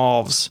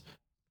evolves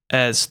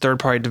as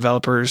third-party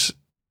developers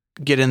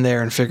get in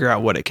there and figure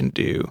out what it can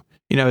do.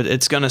 You know,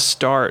 it's going to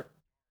start,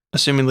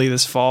 assumingly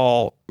this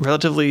fall,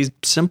 relatively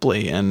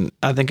simply, and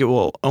I think it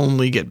will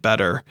only get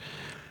better.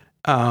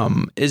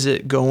 Is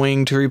it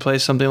going to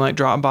replace something like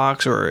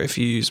Dropbox, or if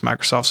you use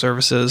Microsoft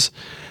services?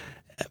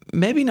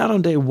 Maybe not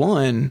on day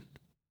one,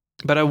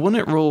 but I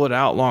wouldn't rule it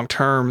out long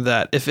term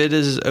that if it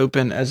is as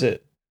open as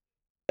it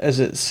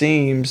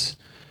seems,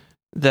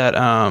 that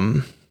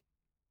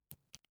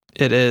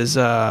it is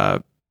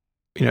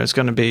it's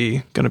going to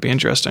be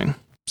interesting.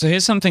 So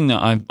here's something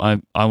that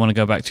I want to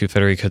go back to,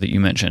 Federico, that you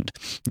mentioned.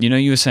 You know,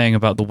 you were saying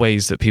about the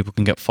ways that people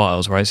can get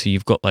files, right? So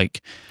you've got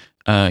like,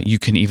 you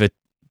can either,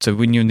 so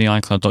when you're in the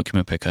iCloud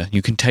document picker,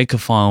 you can take a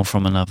file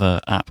from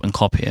another app and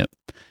copy it,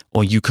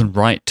 or you can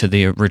write to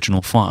the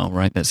original file,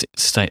 right? That's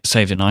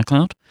saved in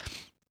iCloud.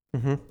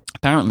 Mm-hmm.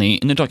 Apparently,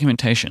 in the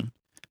documentation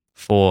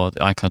for the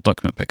iCloud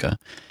document picker,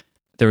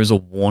 there is a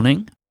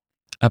warning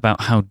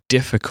about how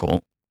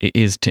difficult it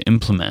is to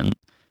implement.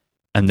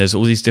 And there's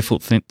all these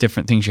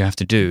different things you have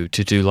to do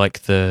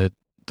like the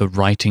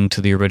writing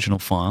to the original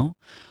file.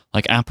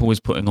 Like Apple was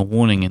putting a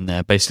warning in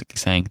there basically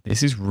saying,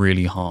 this is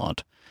really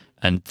hard.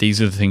 And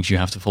these are the things you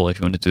have to follow if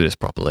you want to do this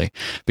properly.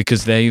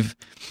 Because their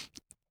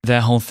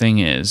whole thing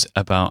is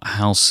about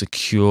how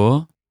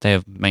secure they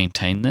have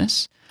maintained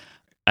this.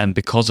 And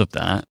because of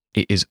that,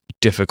 it is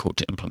difficult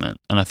to implement.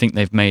 And I think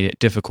they've made it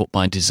difficult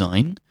by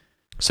design,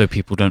 so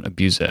people don't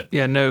abuse it.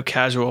 Yeah, no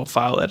casual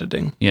file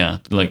editing. Yeah,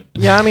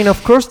 I mean,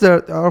 of course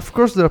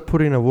they're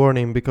putting a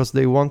warning, because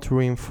they want to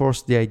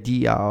reinforce the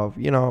idea of,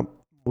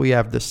 we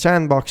have the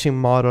sandboxing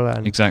model,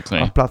 and exactly,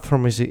 our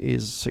platform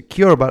is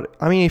secure. But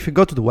I mean, if you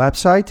go to the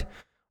website,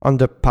 on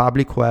the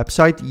public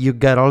website, you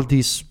get all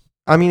these.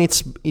 I mean,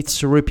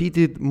 it's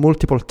repeated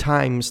multiple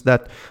times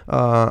that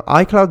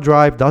iCloud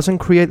Drive doesn't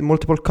create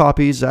multiple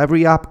copies.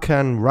 Every app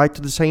can write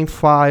to the same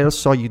file,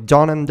 so you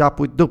don't end up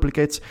with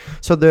duplicates.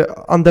 So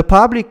on the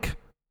public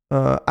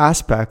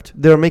aspect,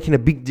 they're making a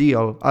big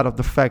deal out of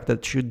the fact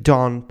that you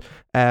don't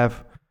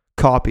have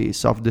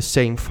copies of the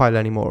same file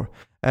anymore.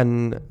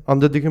 And on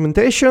the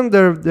documentation,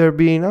 they're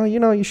being,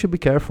 you should be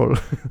careful.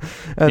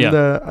 And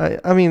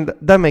I mean,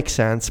 that makes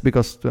sense,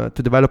 because to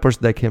developers,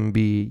 they can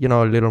be,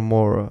 a little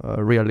more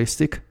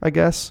realistic, I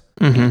guess.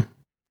 Mm-hmm.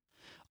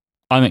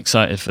 I'm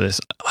excited for this.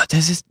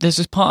 There's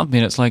this part of me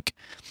that's like,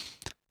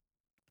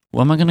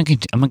 well, am I going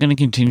to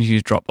continue to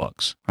use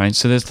Dropbox, right?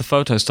 So there's the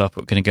photo stuff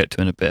we're going to get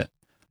to in a bit.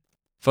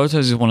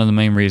 Photos is one of the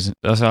main reasons.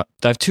 I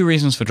have two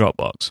reasons for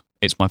Dropbox.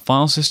 It's my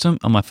file system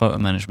and my photo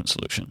management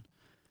solution.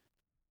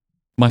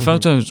 My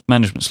photos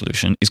management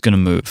solution is going to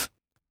move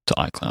to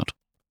iCloud,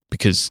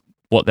 because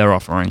what they're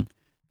offering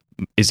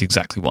is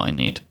exactly what I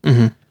need.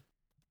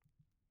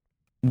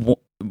 Mm-hmm.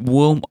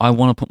 Will I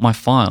want to put my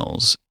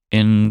files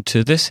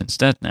into this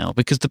instead now?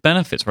 Because the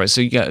benefits, right?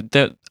 So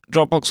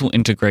Dropbox will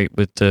integrate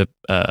with the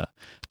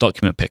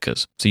document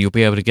pickers, so you'll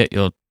be able to get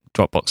your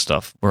Dropbox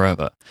stuff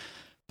wherever.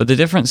 But the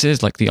difference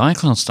is, like the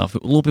iCloud stuff,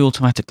 it will all be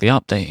automatically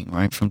updating,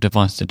 right, from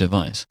device to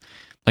device.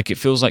 Like, it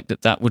feels like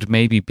that would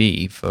maybe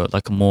be, for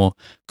like a more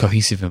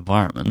cohesive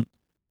environment,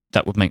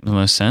 that would make the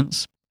most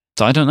sense.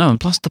 So I don't know. And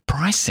plus, the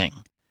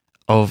pricing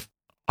of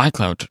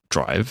iCloud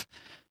Drive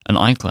and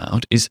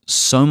iCloud is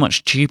so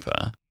much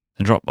cheaper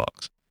than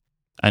Dropbox.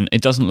 And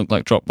it doesn't look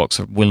like Dropbox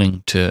are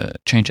willing to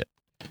change it.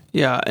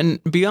 Yeah,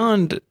 and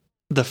beyond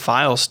the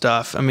file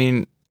stuff, I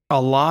mean,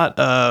 a lot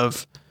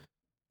of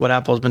what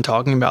Apple's been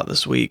talking about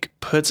this week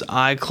puts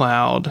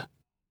iCloud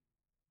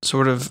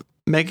sort of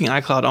making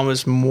iCloud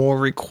almost more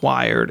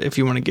required if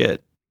you want to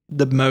get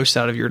the most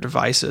out of your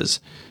devices.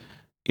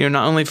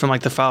 not only from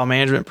like the file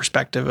management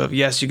perspective of,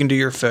 yes, you can do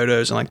your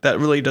photos, and like that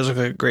really does look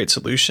like a great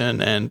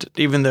solution. And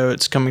even though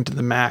it's coming to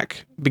the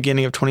Mac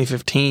beginning of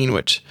 2015,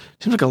 which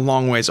seems like a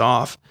long ways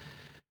off,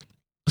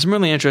 some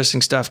really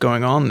interesting stuff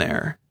going on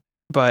there.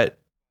 But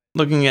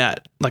looking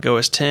at like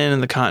OS 10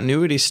 and the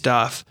continuity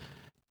stuff,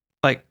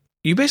 like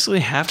you basically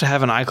have to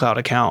have an iCloud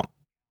account,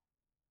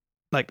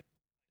 like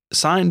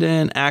signed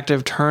in,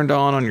 active, turned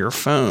on your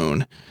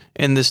phone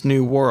in this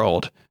new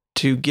world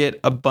to get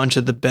a bunch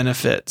of the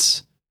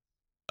benefits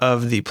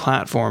of the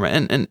platform.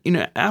 And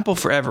Apple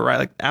forever, right?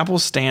 Like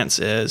Apple's stance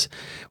is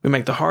we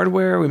make the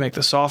hardware, we make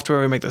the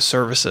software, we make the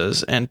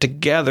services, and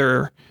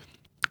together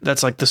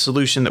that's like the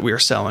solution that we are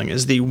selling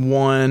is the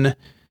one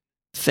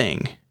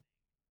thing.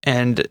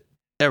 And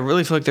I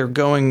really feel like they're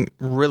going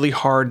really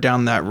hard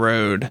down that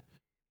road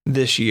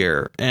this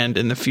year, and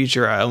in the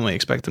future I only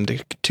expect them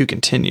to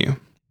continue.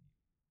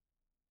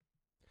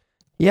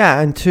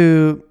 Yeah, and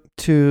to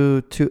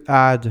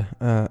add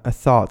a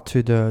thought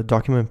to the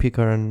document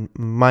picker, and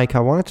Myke, I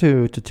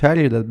wanted to tell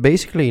you that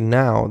basically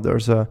now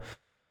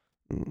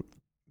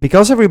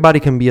because everybody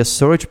can be a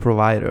storage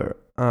provider,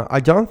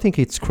 I don't think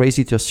it's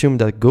crazy to assume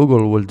that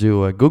Google will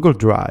do a Google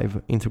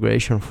Drive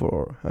integration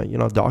for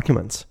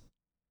documents.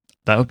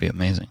 That would be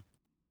amazing.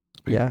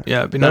 Yeah,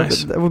 it'd be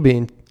nice. That would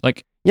be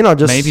like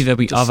just maybe there'll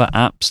be other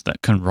apps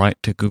that can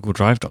write to Google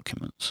Drive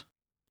documents.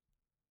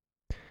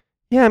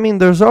 Yeah, I mean,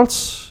 there's all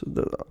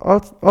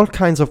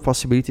kinds of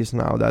possibilities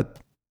now that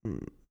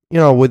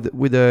with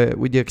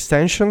the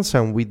extensions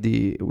and with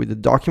the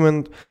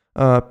document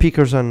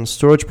pickers and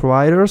storage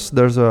providers.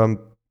 There's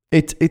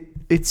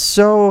it's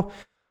so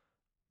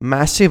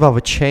massive of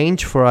a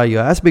change for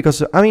iOS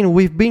because I mean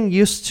we've been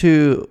used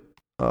to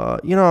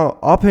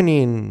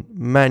opening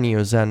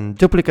menus and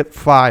duplicate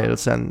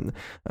files and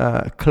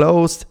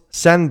closed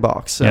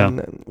sandbox,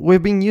 and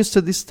we've been used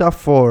to this stuff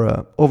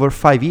for over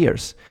 5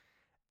 years.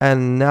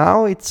 And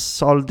now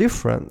it's all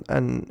different,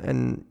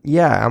 and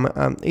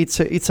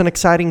it's an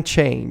exciting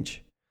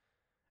change,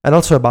 and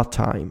also about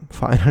time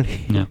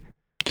finally. Yeah.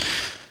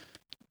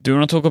 Do you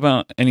want to talk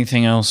about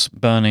anything else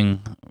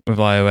burning with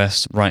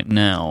iOS right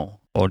now,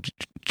 or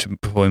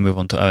before we move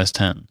on to OS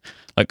 10?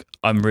 Like,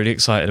 I'm really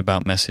excited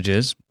about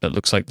messages. It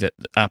looks like that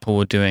Apple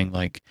are doing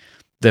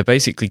they're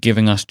basically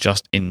giving us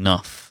just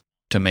enough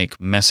to make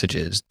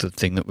messages the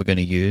thing that we're going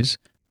to use,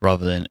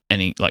 rather than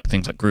any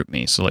things like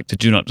GroupMe. So the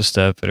Do Not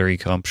Disturb,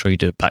 Federico, I'm sure you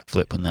did a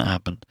backflip when that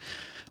happened,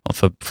 or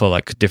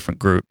for different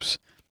groups.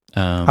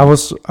 I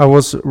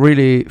was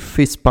really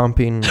fist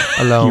pumping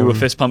alone. You were a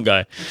fist pump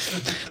guy.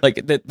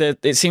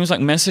 It seems like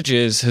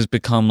messages has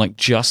become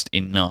just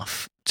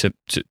enough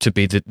to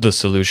be the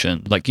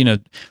solution.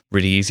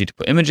 Really easy to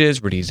put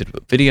images, really easy to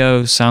put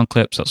videos, sound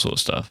clips, that sort of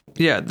stuff.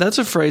 Yeah, that's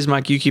a phrase,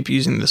 Myke, you keep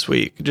using this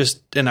week,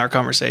 just in our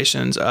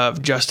conversations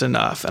of just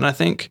enough. And I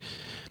think,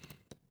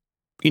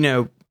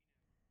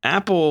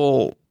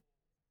 Apple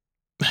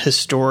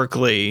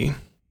historically,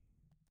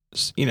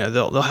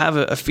 they'll have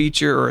a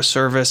feature or a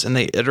service and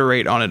they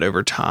iterate on it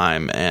over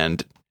time.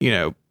 And,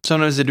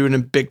 sometimes they do it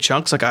in big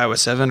chunks like iOS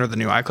 7 or the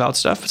new iCloud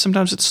stuff.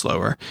 Sometimes it's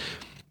slower.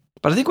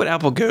 But I think what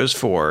Apple goes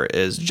for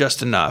is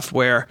just enough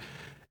where,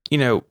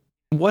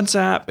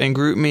 WhatsApp and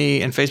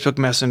GroupMe and Facebook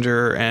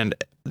Messenger and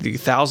the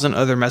 1,000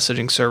 other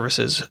messaging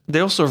services,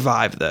 they'll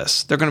survive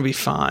this. They're going to be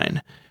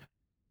fine.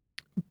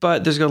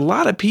 But there's a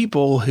lot of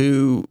people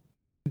who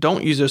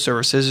don't use those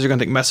services. They're going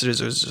to think messages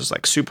is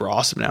just super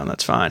awesome now, and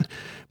that's fine.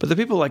 But the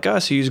people like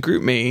us who use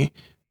GroupMe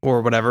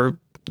or whatever,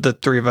 the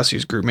three of us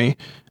use GroupMe,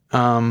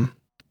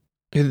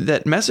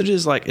 that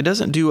messages, it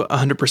doesn't do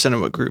 100%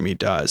 of what GroupMe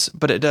does,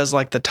 but it does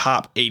the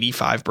top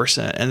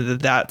 85%, and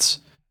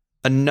that's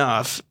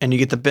enough, and you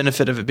get the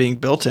benefit of it being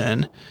built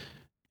in,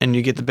 and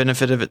you get the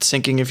benefit of it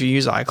syncing if you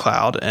use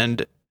iCloud,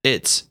 and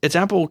it's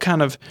Apple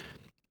kind of,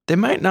 they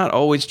might not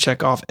always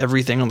check off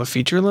everything on the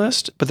feature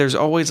list, but there's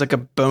always a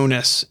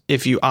bonus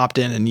if you opt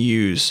in and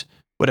use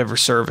whatever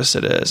service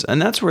it is.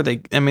 And that's where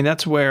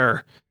that's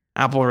where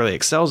Apple really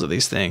excels at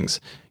these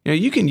things.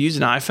 You can use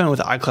an iPhone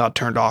with iCloud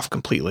turned off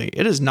completely.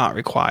 It is not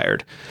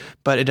required,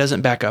 but it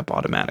doesn't back up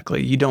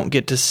automatically. You don't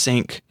get to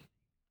sync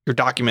your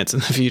documents in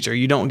the future.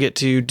 You don't get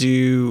to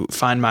do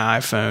Find My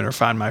iPhone or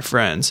Find My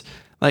Friends.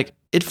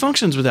 It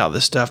functions without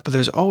this stuff, but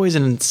there's always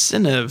an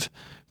incentive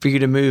for you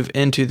to move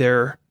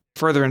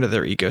further into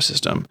their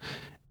ecosystem.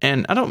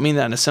 And I don't mean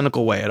that in a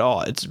cynical way at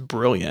all. It's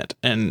brilliant.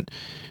 And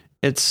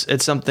it's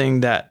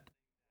something that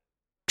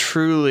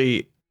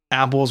truly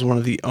Apple is one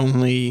of the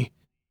only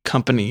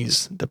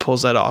companies that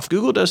pulls that off.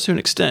 Google does to an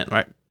extent,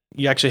 right?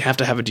 You actually have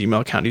to have a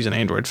Gmail account to use an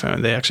Android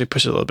phone. They actually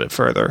push it a little bit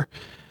further.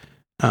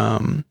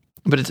 But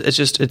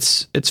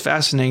it's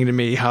fascinating to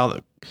me how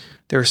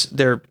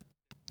they're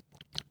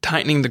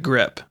tightening the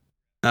grip,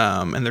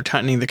 and they're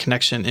tightening the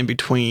connection in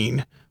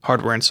between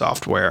hardware and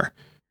software,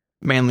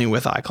 mainly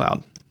with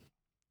iCloud.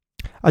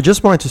 I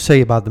just wanted to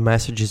say about the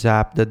Messages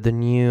app that the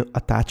new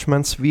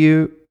attachments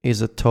view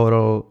is a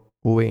total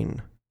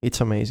win. It's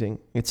amazing.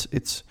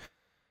 It's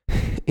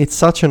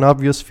such an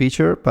obvious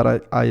feature,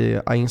 but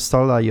I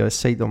installed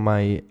iOS 8 on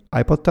my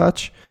iPod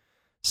Touch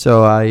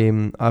So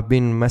I've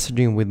been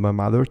messaging with my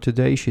mother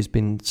today. She's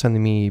been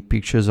sending me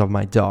pictures of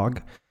my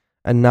dog,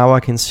 and now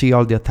I can see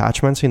all the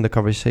attachments in the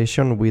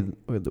conversation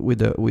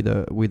with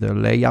a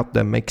layout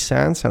that makes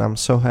sense, and I'm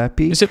so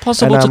happy. Is it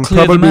possible to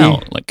clear them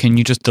out? Like, can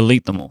you just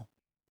delete them all?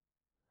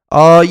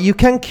 You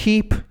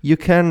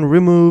can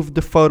remove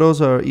the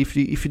photos, or if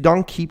you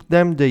don't keep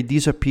them, they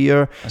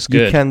disappear. That's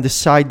good. You can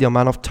decide the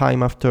amount of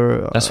time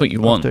after. That's what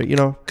you want, you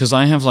know. Because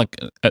I have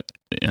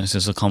this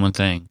is a common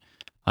thing.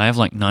 I have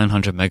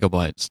 900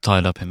 megabytes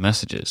tied up in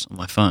messages on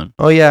my phone.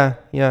 Oh yeah.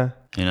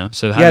 You know,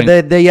 so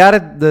they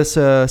added this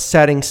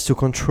settings to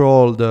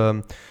control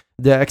the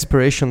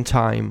expiration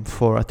time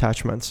for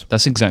attachments.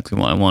 That's exactly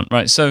what I want.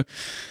 Right. So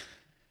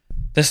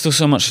there's still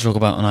so much to talk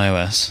about on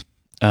iOS.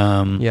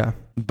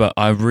 But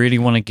I really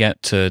want to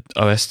get to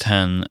OS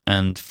 10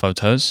 and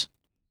photos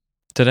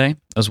today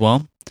as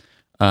well.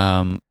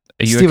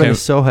 Steven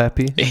is so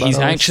happy.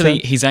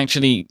 He's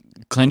actually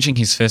clenching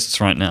his fists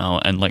right now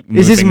and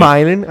is he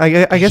smiling?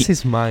 I guess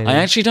he's smiling. I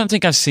actually don't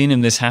think I've seen him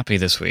this happy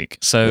this week.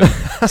 So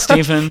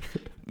Stephen,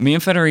 me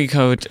and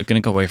Federico are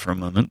going to go away for a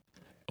moment.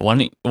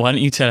 Why don't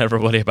you tell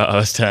everybody about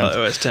OS 10?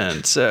 OS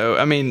 10. So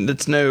I mean,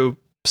 it's no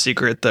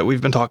secret that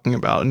we've been talking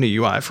about a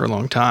new UI for a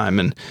long time,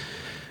 and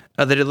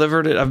they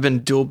delivered it. I've been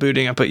dual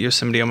booting. I put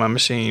Yosemite on my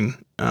machine.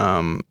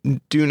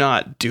 Do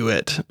not do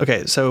it.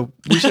 Okay, so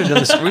we should have done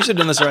this. We should have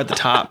done this right at the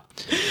top.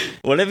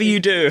 Whatever you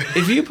do,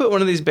 if you put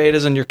one of these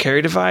betas on your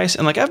carry device,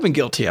 and I've been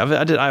guilty.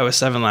 I did iOS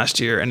 7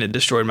 last year, and it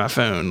destroyed my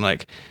phone.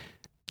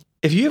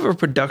 If you have a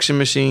production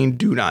machine,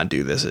 do not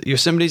do this.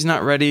 Yosemite's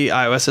not ready.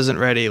 iOS isn't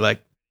ready.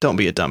 Don't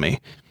be a dummy.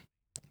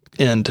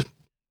 And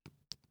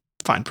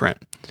fine print.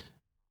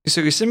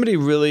 So Yosemite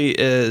really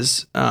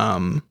is.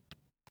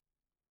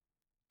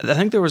 I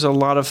think there was a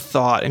lot of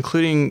thought,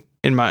 including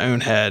in my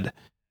own head,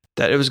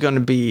 that it was going to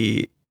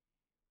be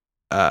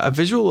a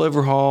visual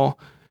overhaul,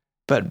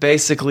 but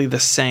basically the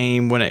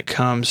same when it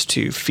comes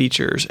to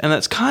features. And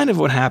that's kind of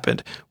what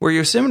happened. Where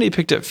Yosemite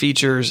picked up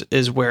features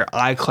is where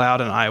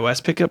iCloud and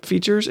iOS pick up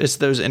features. It's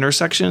those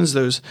intersections,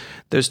 those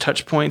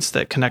touch points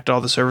that connect all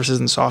the services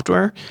and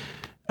software.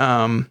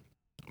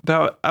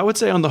 But I would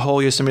say on the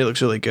whole, Yosemite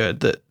looks really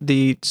good.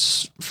 The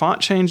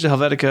font change to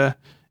Helvetica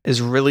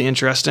is really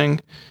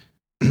interesting.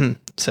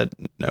 Said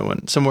no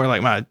one. Somewhere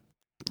my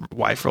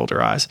wife rolled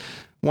her eyes.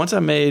 Once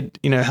I made,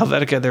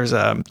 Helvetica, there's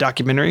a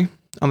documentary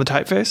on the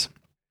typeface.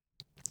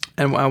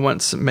 And I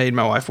once made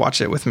my wife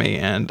watch it with me,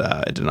 and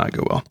it did not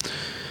go well.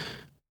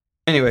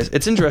 Anyways,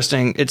 it's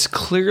interesting. It's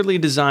clearly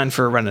designed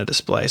for a Retina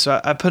display.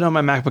 So I put on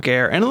my MacBook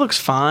Air, and it looks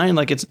fine.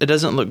 It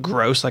doesn't look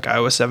gross like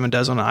iOS 7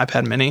 does on an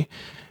iPad mini.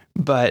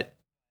 But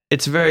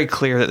it's very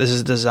clear that this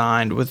is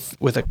designed with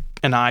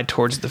an eye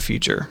towards the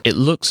future. It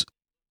looks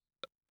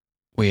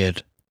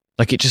weird.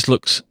 It just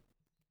looks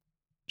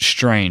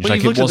strange. Well,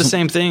 you've looked at the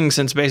same thing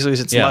since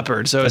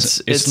Leopard, so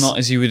it's not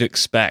as you would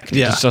expect. It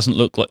just doesn't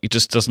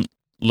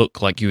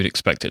look like you would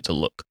expect it to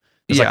look.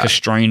 There's a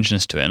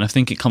strangeness to it, and I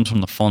think it comes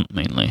from the font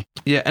mainly.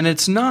 Yeah, and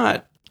it's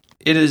not.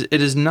 It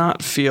does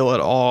not feel at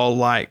all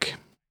like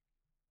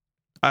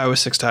iOS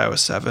 6 to iOS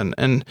 7,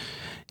 and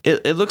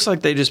it looks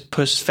like they just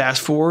pushed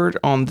fast forward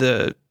on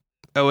the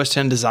OS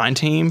 10 design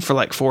team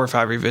for 4 or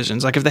 5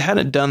 revisions. If they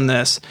hadn't done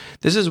this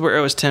is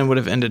where OS 10 would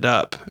have ended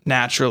up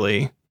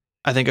naturally.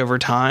 I think over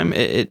time,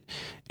 it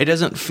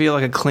doesn't feel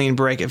like a clean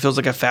break. It feels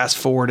like a fast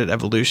forwarded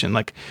evolution.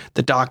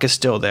 The dock is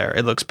still there.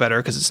 It looks better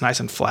because it's nice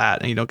and flat,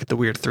 and you don't get the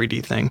weird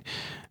 3D thing.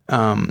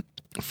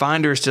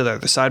 Finder is still there.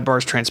 The sidebar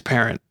is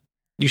transparent.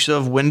 You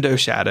still have window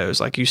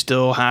shadows. You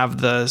still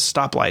have the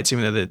stoplights,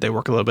 even though they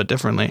work a little bit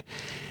differently.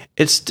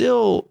 It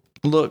still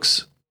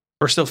looks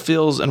or still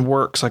feels and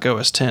works like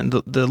OS 10.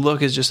 The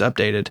look is just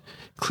updated.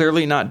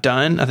 Clearly not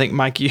done. I think,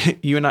 Myke,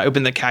 you and I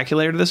opened the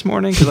calculator this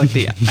morning because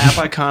the app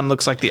icon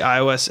looks like the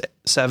iOS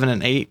 7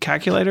 and 8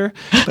 calculator,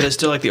 but it's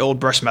still the old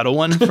brushed metal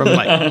one from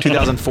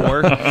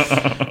 2004.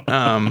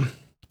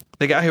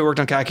 The guy who worked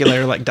on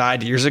calculator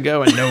died years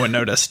ago and no one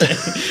noticed.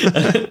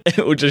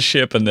 It will just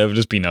ship and there will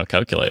just be no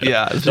calculator.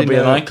 Yeah. There'll be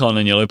an icon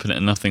and you'll open it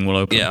and nothing will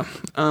open. Yeah.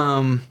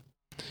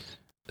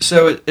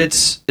 So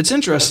it's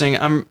interesting.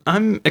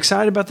 I'm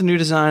excited about the new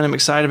design. I'm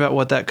excited about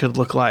what that could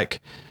look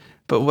like.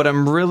 But what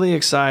I'm really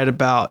excited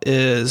about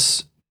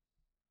is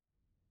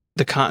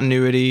the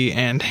continuity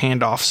and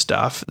handoff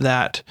stuff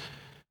that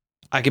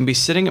I can be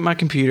sitting at my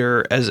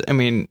computer as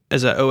an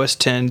OS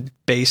 10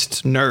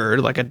 based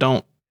nerd. I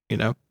don't,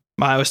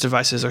 my iOS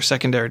devices are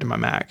secondary to my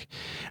Mac,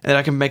 and that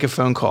I can make a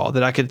phone call,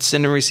 that I could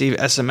send and receive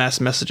SMS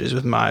messages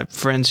with my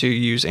friends who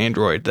use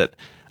Android, that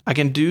I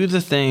can do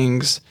the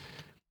things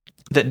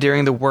that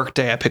during the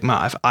workday I pick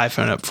my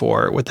iPhone up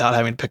for without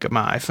having to pick up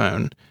my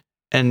iPhone.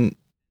 And,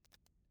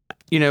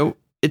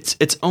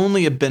 it's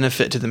only a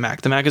benefit to the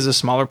Mac. The Mac is a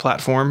smaller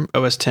platform.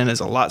 OS 10 is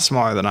a lot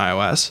smaller than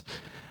iOS.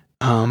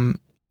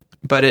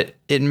 But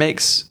it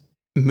makes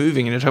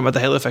moving, and you're talking about the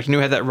halo effect. And you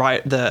had that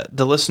right,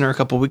 the listener a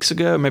couple weeks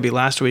ago, maybe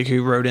last week,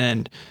 who wrote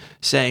in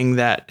saying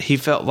that he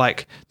felt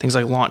like things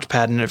like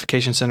Launchpad and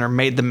Notification Center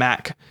made the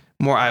Mac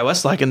more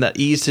iOS-like, and that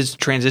eased his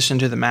transition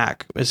to the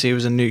Mac as he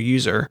was a new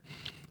user.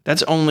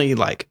 That's only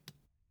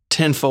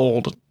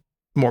tenfold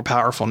more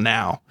powerful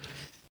now.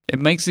 It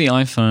makes the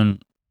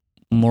iPhone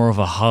more of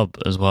a hub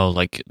as well.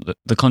 Like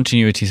the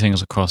continuity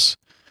things across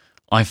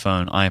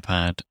iPhone,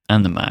 iPad,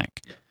 and the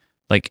Mac.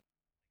 Like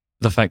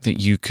the fact that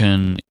you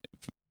can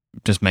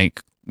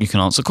you can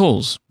answer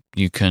calls.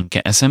 You can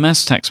get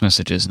SMS text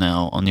messages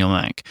now on your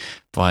Mac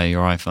via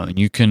your iPhone.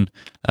 You can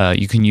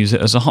use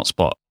it as a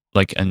hotspot.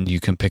 Like, and you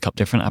can pick up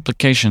different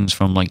applications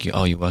from like,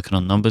 you're working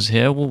on numbers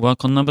here. We'll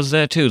work on numbers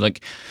there too.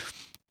 Like,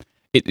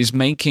 it is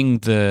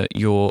making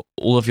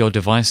all of your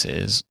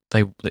devices.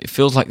 It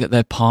feels like that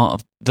they're part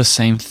of the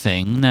same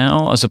thing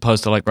now, as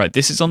opposed to like, right,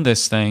 this is on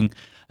this thing,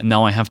 and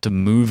now I have to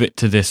move it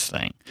to this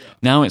thing.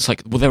 Now it's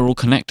like, well, they're all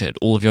connected.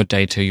 All of your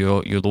data,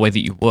 the way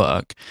that you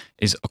work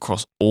is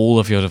across all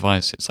of your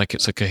devices. Like,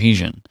 it's a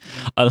cohesion.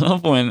 I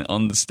love when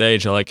on the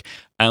stage you're like,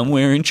 and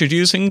we're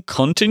introducing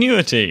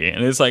continuity,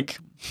 and it's like,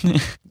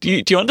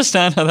 do you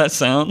understand how that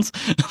sounds?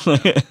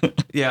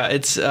 Yeah,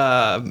 it's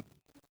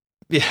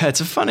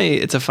a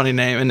funny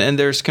name, and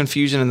there's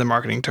confusion in the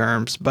marketing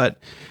terms, but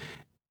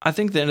I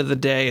think at the end of the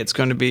day, it's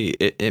going to be,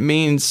 it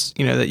means,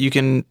 that you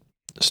can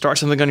start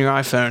something on your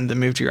iPhone, then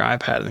move to your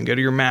iPad, and then go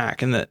to your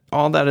Mac, and that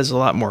all that is a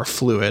lot more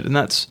fluid. And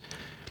that's,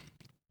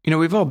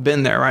 we've all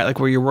been there, right? Like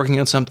where you're working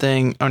on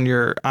something on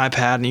your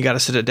iPad and you got to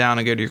sit it down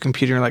and go to your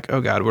computer and like,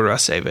 oh God, where do I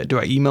save it? Do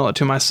I email it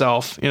to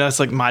myself? That's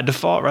like my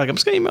default, right? Like, I'm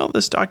just going to email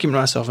this document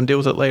to myself and deal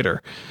with it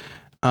later.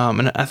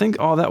 And I think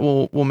all that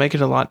will make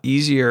it a lot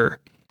easier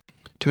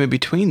to move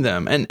between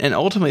them. And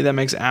ultimately that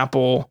makes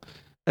Apple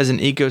as an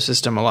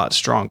ecosystem a lot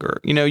stronger.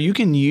 You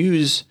can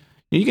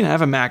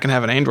have a Mac and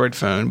have an Android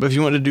phone, but if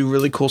you want to do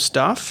really cool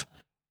stuff,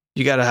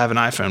 you got to have an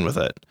iPhone with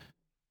it.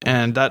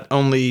 And that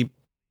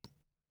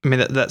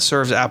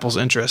serves Apple's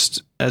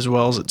interest as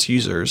well as its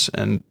users.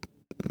 And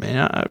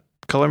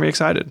color me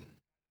excited.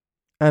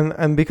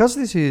 And because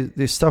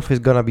this stuff is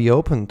gonna be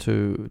open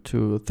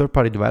to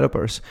third-party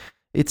developers,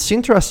 it's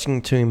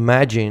interesting to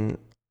imagine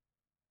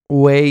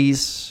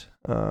ways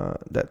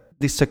that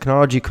this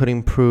technology could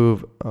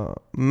improve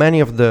many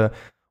of the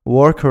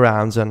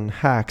workarounds and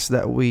hacks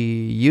that we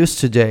use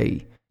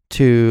today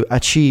to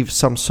achieve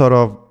some sort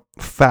of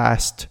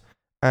fast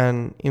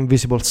and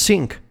invisible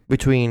sync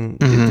between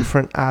the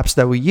different apps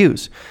that we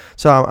use.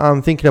 So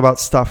I'm thinking about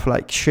stuff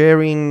like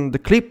sharing the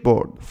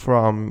clipboard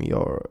from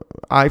your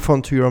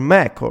iPhone to your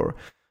Mac, or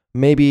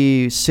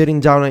maybe sitting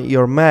down at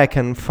your Mac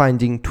and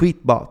finding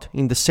Tweetbot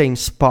in the same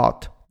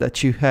spot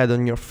that you had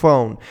on your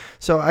phone.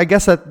 So I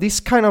guess that this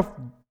kind of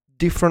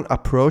different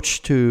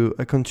approach to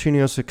a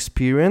continuous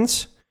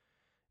experience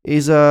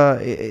is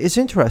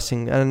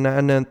interesting,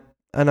 and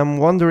I'm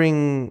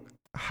wondering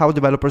how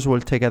developers will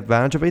take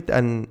advantage of it,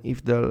 and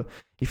if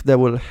they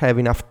will have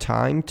enough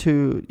time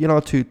to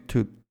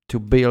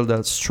build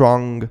a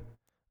strong,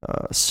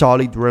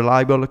 solid,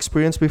 reliable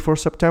experience before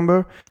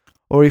September,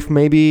 or if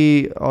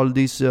maybe all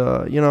this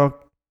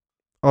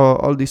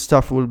all this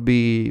stuff will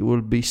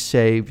be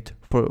saved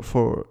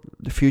for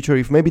the future.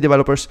 If maybe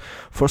developers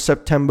for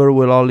September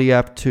will only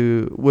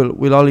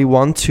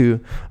want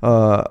to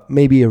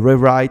maybe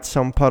rewrite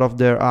some part of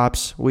their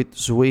apps with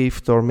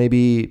Swift, or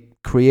maybe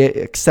create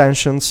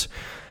extensions,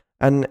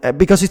 and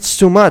because it's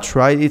too much,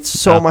 right? It's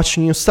so much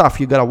new stuff.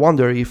 You gotta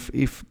wonder if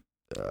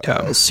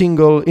a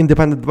single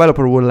independent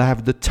developer will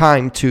have the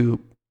time to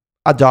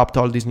adopt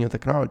all these new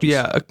technologies.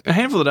 Yeah, a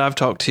handful that I've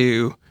talked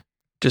to,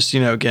 just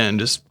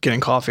getting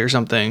coffee or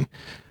something.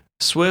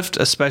 Swift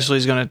especially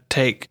is going to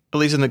take, at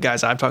least in the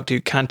guys I've talked to,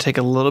 kind of take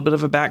a little bit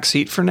of a back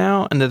seat for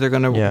now, and that they're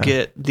going to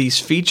get these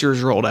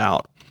features rolled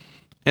out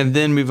and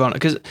then move on.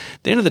 Because at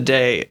the end of the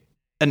day,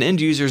 an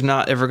end user is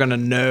not ever going to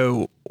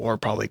know or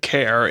probably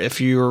care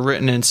if you were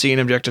written in C and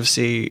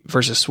Objective-C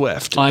versus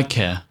Swift. I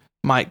care.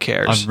 Myke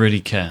cares. I really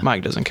care.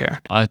 Myke doesn't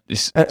care.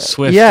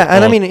 Swift. Yeah,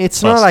 and I mean,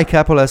 it's not like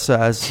Apple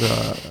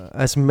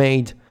has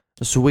made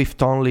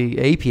Swift-only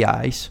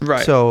APIs.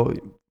 Right. So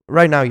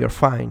right now you're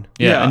fine.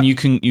 Yeah, and you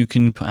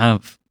can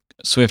have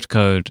Swift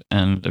code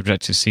and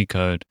Objective-C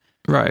code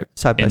right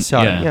side by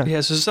side.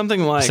 Yeah. So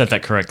something like, I said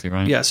that correctly,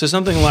 right? Yeah. So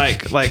something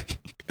like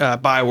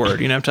Byword,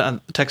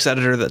 text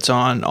editor that's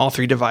on all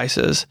three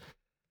devices.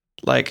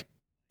 Like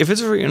if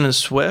it's written in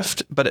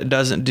Swift but it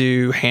doesn't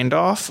do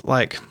handoff,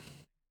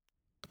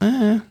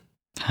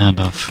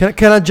 handoff.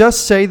 Can I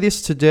just say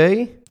this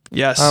today?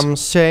 Yes. I'm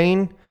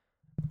saying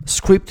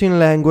scripting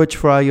language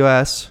for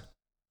iOS,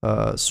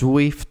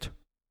 Swift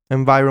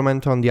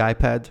environment on the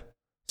iPad.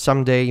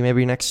 Someday,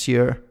 maybe next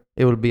year,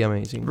 it will be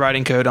amazing.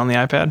 Writing code on the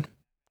iPad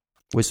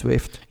with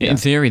Swift. In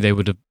theory, they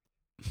would have,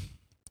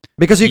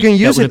 because you can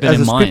use it as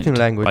a scripting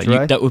language,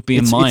 right? That would be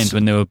in mind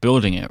when they were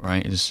building it,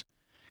 right?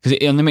 Because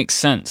it makes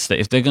sense that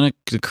if they're going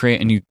to create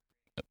a new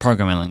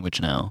programming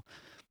language now,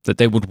 that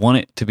they would want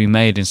it to be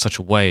made in such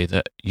a way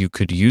that you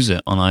could use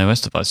it on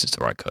iOS devices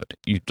to write code.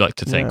 You'd like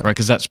to think, right?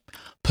 Because that's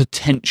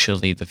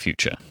potentially the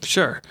future.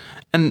 Sure.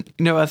 And,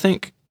 I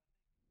think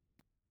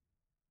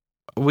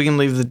we can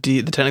leave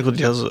the technical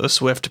details of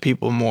Swift to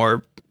people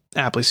more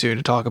aptly suited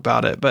to talk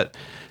about it, but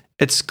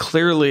it's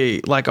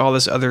clearly, like all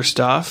this other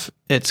stuff,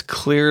 it's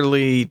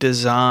clearly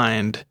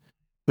designed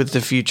with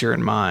the future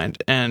in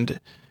mind. And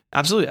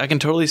Absolutely. I can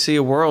totally see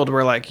a world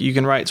where like you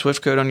can write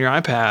Swift code on your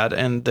iPad,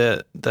 and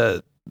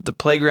the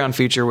playground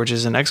feature, which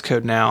is in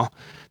Xcode now,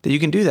 that you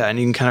can do that and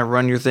you can kind of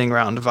run your thing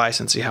around device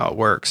and see how it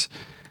works.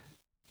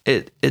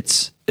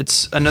 It's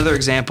another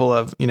example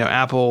of,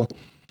 Apple,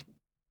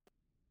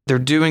 they're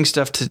doing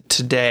stuff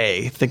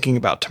today, thinking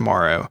about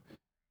tomorrow.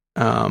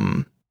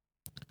 And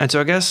so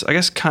I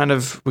guess kind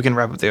of we can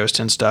wrap up the OS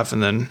 10 stuff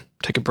and then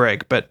take a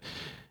break, but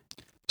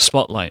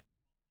Spotlight.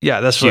 Yeah,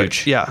 that's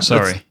huge.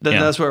 Sorry.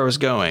 That's where I was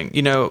going.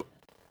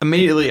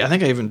 Immediately, I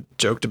think I even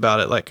joked about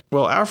it. Like,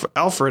 well,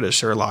 Alfred is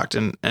Sherlocked,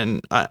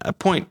 and I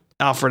point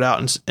Alfred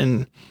out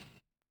and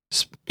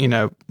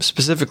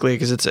specifically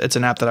because it's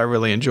an app that I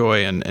really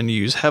enjoy and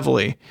use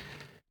heavily.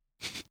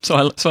 So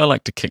I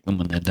like to kick them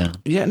when they're down.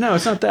 Yeah, no,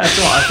 it's not that at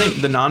all. I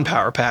think the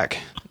non-power pack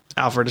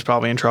Alfred is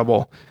probably in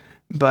trouble,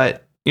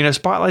 but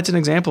Spotlight's an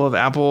example of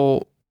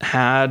Apple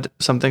had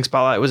something.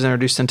 Spotlight was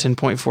introduced in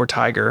 10.4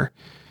 Tiger.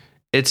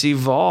 It's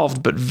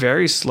evolved, but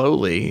very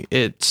slowly.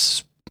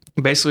 It's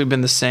basically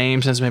been the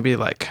same since maybe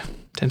like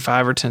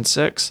 10.5 or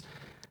 10.6.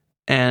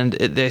 And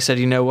they said,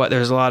 you know what,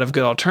 there's a lot of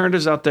good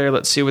alternatives out there.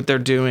 Let's see what they're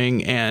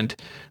doing. And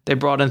they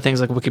brought in things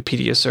like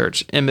Wikipedia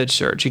search, image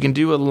search. You can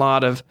do a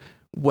lot of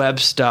web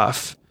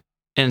stuff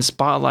in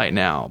Spotlight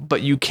now,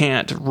 but you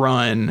can't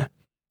run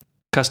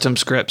custom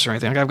scripts or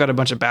anything. Like I've got a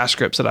bunch of bash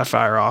scripts that I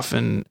fire off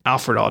in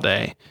Alfred all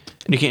day,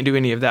 and you can't do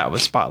any of that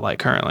with Spotlight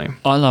currently.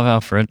 I love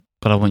Alfred,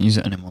 but I won't use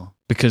it anymore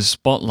because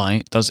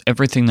Spotlight does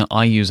everything that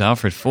I use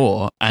Alfred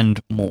for and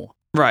more.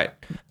 Right.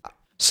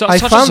 So I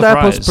found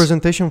Apple's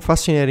presentation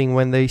fascinating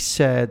when they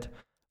said,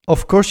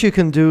 of course you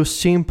can do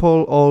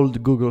simple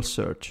old Google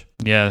search.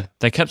 Yeah,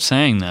 they kept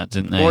saying that,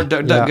 didn't they? Or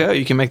DuckDuckGo.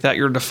 You can make that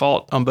your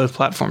default on both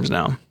platforms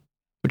now,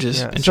 which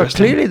is interesting. So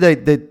clearly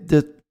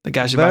the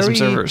guys should buy some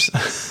servers.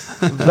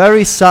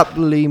 Very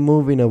subtly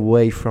moving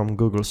away from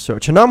Google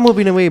search. And not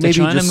moving away, they're maybe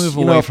trying just, to move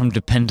away from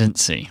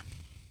dependency.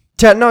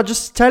 No,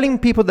 just telling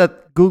people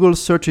that Google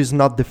search is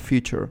not the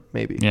future,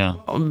 maybe. Yeah.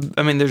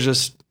 I mean, there's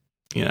just,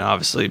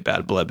 obviously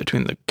bad blood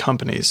between the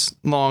companies.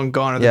 Long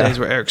gone are the days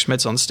where Eric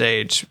Schmidt's on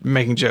stage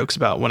making jokes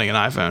about winning an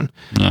iPhone.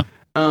 Yeah.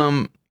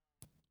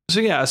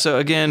 So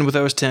again, with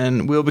OS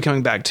 10, we'll be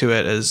coming back to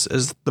it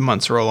as the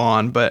months roll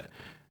on. But,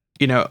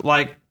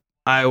 like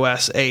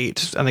iOS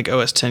 8, I think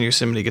OS 10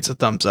 Yosemite gets a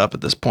thumbs up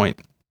at this point.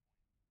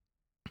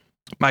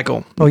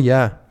 Michael. Oh,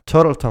 yeah.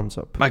 Total thumbs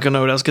up. Michael,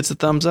 know what else gets a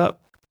thumbs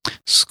up?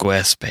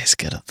 Squarespace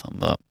get a thumb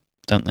up,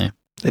 don't they?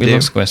 They we do.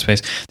 love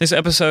Squarespace. This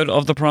episode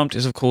of The Prompt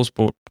is, of course,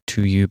 brought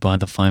to you by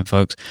the fine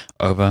folks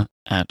over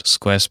at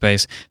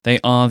Squarespace. They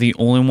are the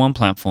all-in-one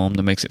platform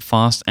that makes it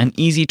fast and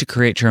easy to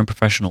create your own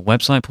professional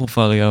website,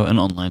 portfolio, and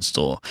online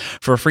store.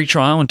 For a free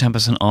trial and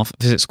 10% off,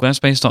 visit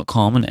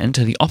squarespace.com and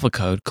enter the offer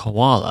code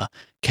KOALA,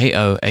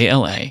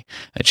 KOALA,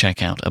 at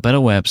checkout. A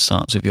better web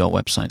starts with your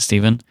website.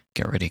 Stephen,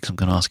 get ready because I'm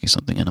going to ask you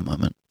something in a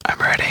moment. I'm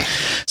ready.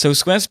 So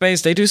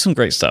Squarespace, they do some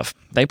great stuff.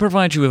 They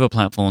provide you with a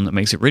platform that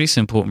makes it really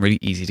simple and really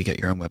easy to get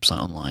your own website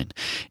online.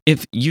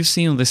 If you've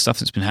seen all this stuff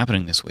that's been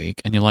happening this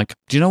week and you're like,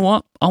 do you know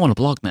what? I want a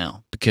blog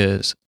now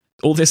because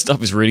all this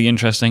stuff is really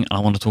interesting and I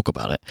want to talk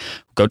about it.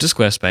 Go to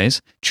Squarespace,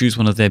 choose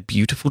one of their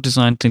beautiful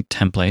design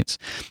templates.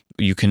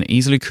 You can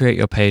easily create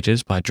your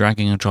pages by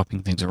dragging and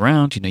dropping things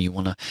around.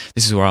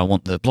 This is where I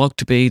want the blog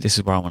to be. This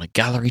is where I want a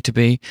gallery to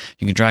be.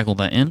 You can drag all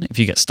that in. If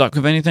you get stuck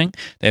with anything,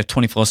 they have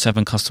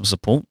 24/7 customer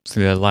support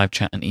through their live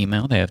chat and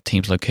email. They have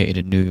teams located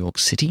in New York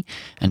City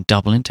and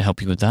Dublin to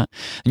help you with that.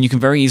 And you can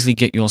very easily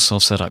get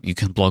yourself set up. You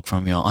can blog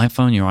from your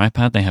iPhone, your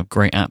iPad. They have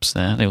great apps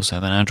there. They also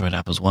have an Android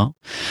app as well.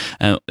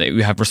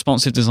 We have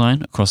responsive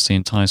design across the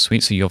entire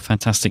suite. So your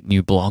fantastic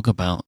new blog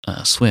about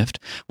Swift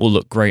will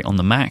look great on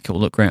the Mac. It will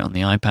look great on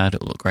the iPad.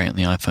 It will look great on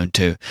the iPhone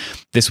too.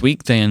 This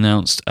week they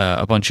announced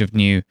a bunch of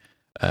new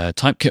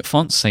typekit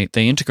fonts. They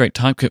integrate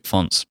typekit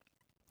fonts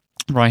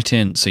right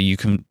in, so you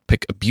can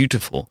pick a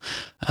beautiful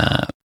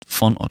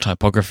font or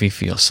typography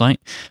for your site.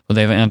 Well,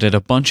 they've added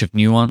a bunch of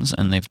new ones,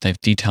 and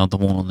they've detailed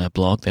them all on their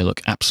blog. They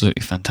look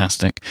absolutely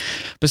fantastic.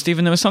 But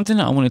Stephen, there was something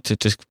that I wanted to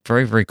just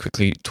very, very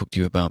quickly talk to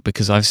you about,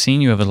 because I've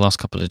seen you over the last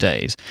couple of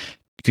days.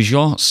 Because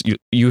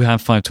you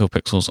have 512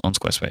 pixels on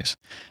Squarespace,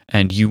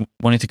 and you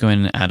wanted to go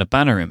in and add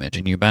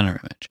a new banner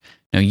image.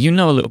 Now, you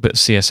know a little bit of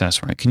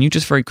CSS, right? Can you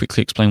just very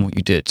quickly explain what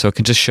you did so I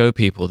can just show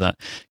people that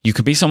you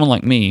could be someone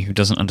like me who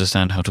doesn't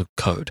understand how to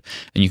code,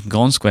 and you can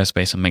go on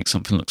Squarespace and make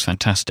something that looks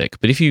fantastic.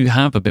 But if you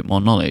have a bit more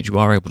knowledge, you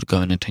are able to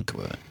go in and tinker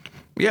with it.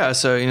 Yeah,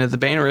 so the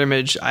banner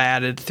image I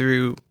added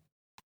through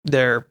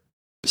their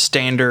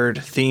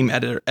standard theme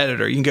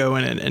editor. You can go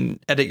in and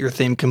edit your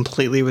theme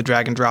completely with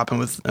drag and drop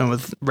and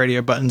with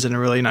radio buttons and a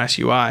really nice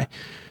UI.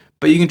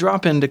 But you can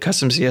drop into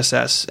custom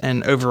CSS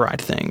and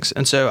override things.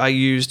 And so I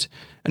used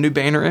a new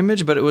banner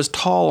image, but it was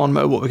tall on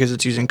mobile because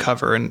it's using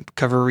Cover, and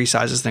Cover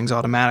resizes things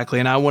automatically.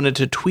 And I wanted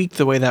to tweak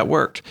the way that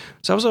worked.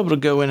 So I was able to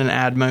go in and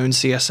add my own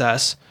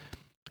CSS.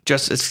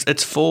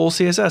 It's full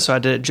CSS. So I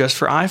did it just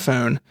for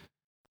iPhone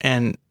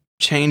and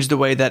change the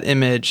way that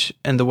image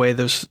and the way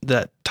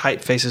that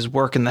typefaces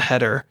work in the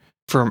header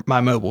for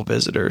my mobile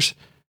visitors.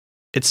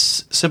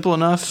 It's simple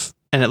enough.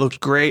 and it looked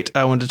great.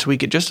 I wanted to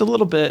tweak it just a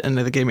little bit, and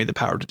they gave me the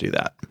power to do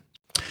that.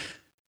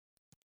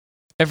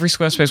 Every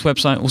Squarespace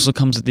website also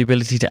comes with the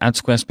ability to add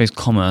Squarespace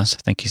Commerce,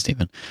 thank you,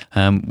 Stephen,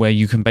 where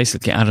you can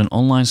basically add an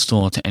online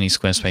store to any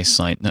Squarespace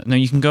site. Now,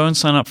 you can go and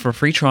sign up for a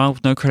free trial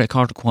with no credit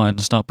card required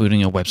and start building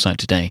your website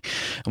today.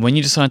 And when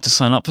you decide to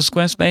sign up for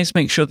Squarespace,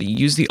 make sure that you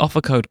use the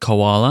offer code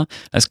KOALA,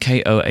 that's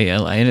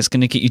KOALA, and it's going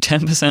to get you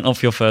 10%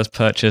 off your first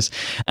purchase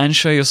and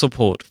show your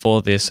support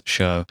for this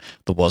show,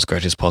 the World's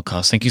Greatest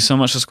Podcast. Thank you so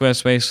much to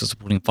Squarespace for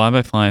supporting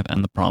 5by5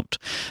 and The Prompt.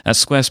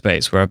 That's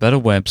Squarespace, where a better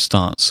web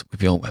starts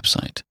with your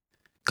website.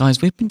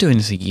 Guys, we've been doing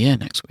this a year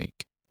next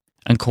week.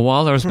 And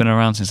Koala has been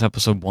around since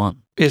episode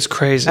 1. It's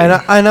crazy. And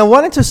I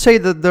wanted to say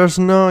that there's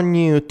no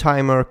new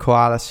timer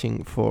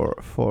koalasing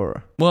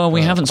for Well,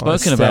 we haven't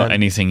spoken about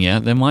anything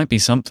yet. There might be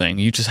something.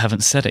 You just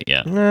haven't said it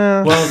yet.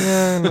 No,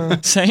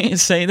 well,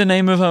 say the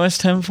name of OS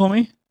 10 for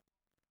me.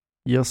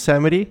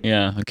 Yosemite?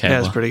 Yeah, okay.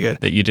 Yeah, that's pretty good.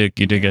 You did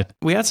good.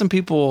 We had a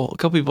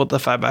couple people at the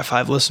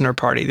 5by5 listener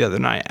party the other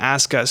night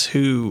ask us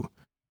who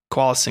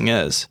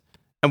koalasing is.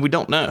 And we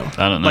don't know.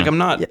 I don't know. Like, I'm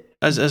not... Yeah.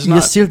 As you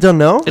still don't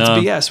know? It's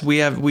BS.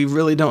 We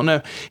really don't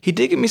know. He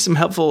did give me some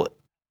helpful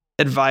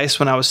advice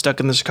when I was stuck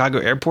in the Chicago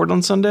airport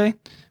on Sunday,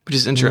 which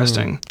is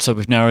interesting. So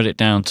we've narrowed it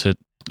down to at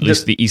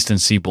least the eastern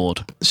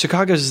seaboard.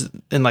 Chicago's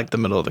in like the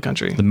middle of the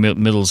country. The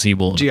middle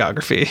seaboard.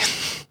 Geography.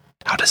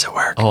 How does it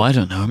work? Oh, I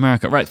don't know.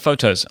 America. Right,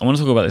 photos. I want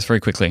to talk about this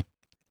very quickly.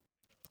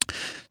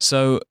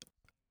 So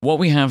what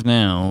we have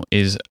now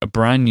is a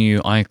brand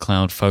new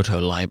iCloud photo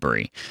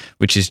library,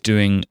 which is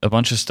doing a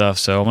bunch of stuff.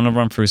 So I want to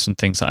run through some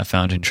things that I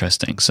found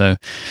interesting. So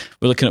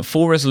we're looking at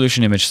full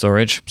resolution image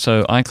storage.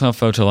 So iCloud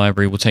photo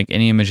library will take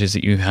any images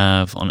that you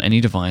have on any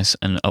device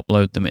and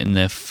upload them in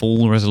their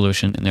full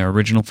resolution, in their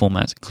original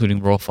formats,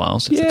 including RAW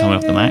files if they're coming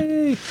off the Mac.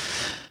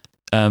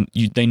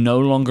 They no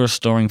longer are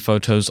storing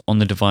photos on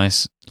the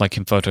device like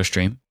in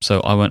PhotoStream.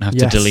 So I won't have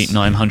to delete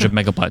 900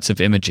 megabytes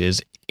of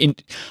images.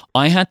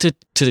 I had to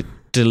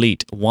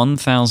delete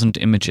 1,000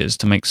 images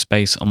to make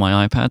space on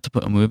my iPad to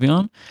put a movie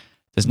on.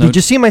 Did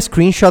you see my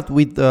screenshot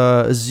with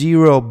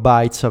 0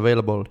 bytes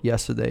available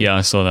yesterday? Yeah,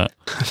 I saw that.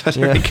 That's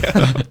pretty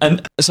good.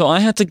 And so I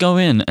had to go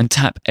in and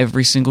tap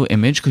every single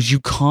image because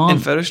you can't... In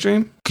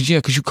PhotoStream?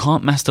 Because you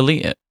can't mass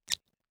delete it.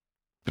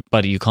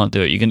 Buddy, you can't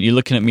do it. You're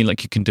looking at me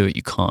like you can do it.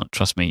 You can't.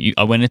 Trust me.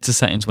 I went into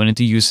settings, went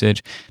into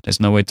usage. There's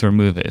no way to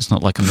remove it. It's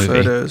not like a movie.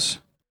 Photos.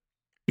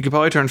 You could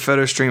probably turn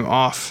PhotoStream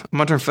off. I'm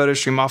going to turn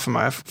PhotoStream off on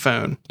my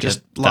phone,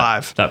 just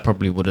live. That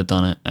probably would have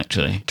done it,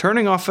 actually.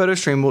 Turning off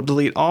PhotoStream will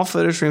delete all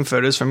PhotoStream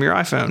photos from your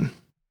iPhone.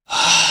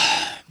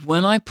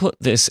 When I put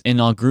this in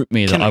our group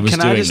me that I was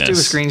doing this... Can I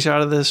just do a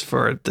screenshot of this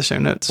for the show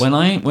notes? When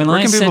I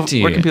said to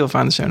you... Where can people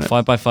find the show notes?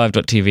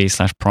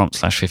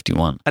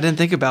 5by5.tv/prompt/51. I didn't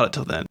think about it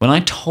till then. When I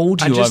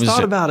told you I just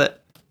thought about it.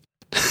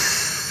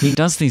 He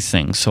does these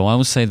things, so I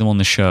will say them on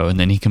the show, and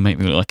then he can make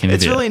me look like an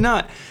idiot. It's really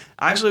not.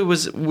 I actually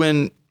was,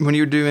 when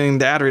you were doing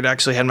the ad read, I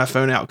actually had my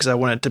phone out because I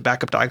wanted to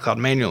back up to iCloud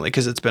manually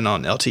because it's been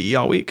on LTE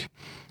all week.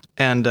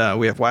 And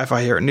we have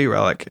Wi-Fi here at New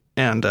Relic.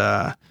 And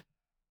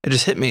it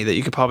just hit me that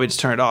you could probably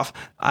just turn it off.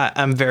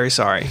 I'm very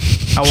sorry.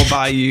 I will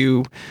buy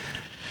you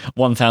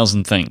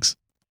 1,000 things.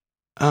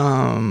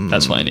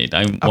 That's what I need.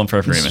 I want for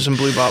every image. Some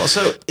blue bottles.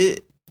 So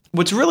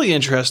what's really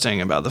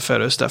interesting about the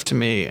photo stuff to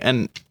me,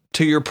 and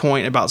to your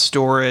point about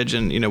storage,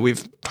 and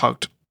we've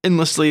talked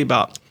endlessly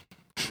about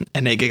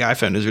an 8 gig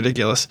iPhone is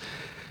ridiculous.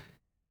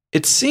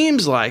 It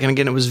seems like, and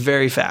again, it was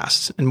very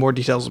fast, and more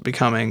details will be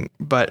coming,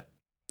 but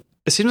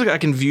it seems like I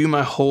can view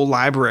my whole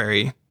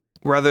library,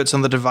 whether it's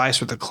on the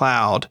device or the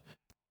cloud,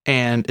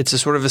 and it's a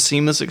sort of a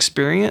seamless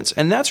experience.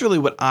 And that's really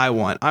what I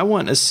want. I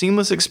want a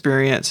seamless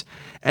experience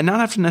and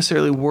not have to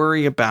necessarily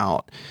worry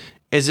about,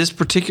 is this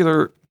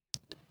particular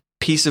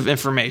piece of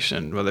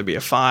information, whether it be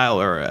a file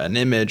or an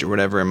image or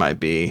whatever it might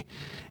be,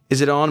 is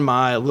it on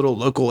my little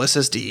local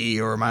SSD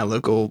or my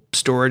local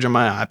storage on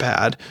my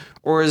iPad,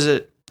 or is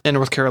it in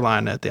North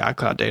Carolina at the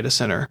iCloud data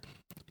center?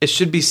 It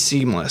should be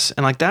seamless.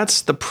 And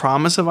that's the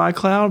promise of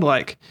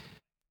iCloud,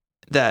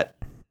 that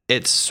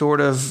it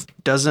sort of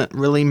doesn't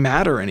really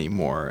matter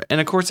anymore. And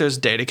of course there's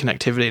data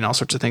connectivity and all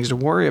sorts of things to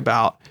worry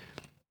about,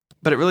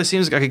 but it really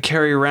seems like I could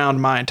carry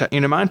around my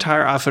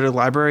entire iPhoto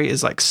library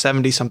is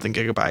 70 something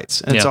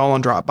gigabytes, and it's all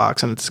on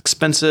Dropbox, and it's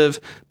expensive,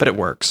 but it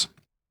works.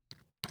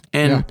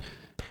 And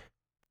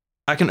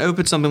I can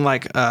open something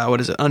like,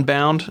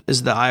 Unbound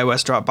is the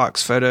iOS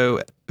Dropbox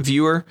photo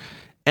viewer.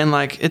 And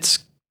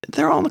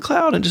they're all in the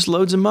cloud and just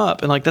loads them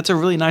up. And that's a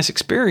really nice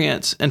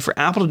experience. And for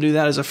Apple to do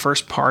that as a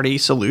first party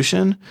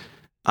solution,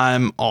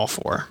 I'm all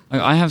for.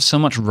 I have so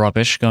much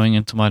rubbish going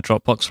into my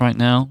Dropbox right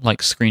now,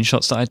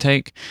 screenshots that I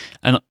take.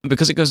 And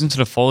because it goes into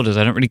the folders,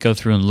 I don't really go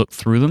through and look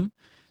through them.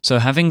 So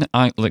having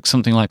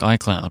something like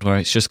iCloud, where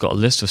it's just got a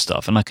list of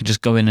stuff and I can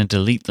just go in and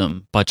delete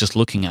them by just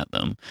looking at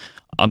them,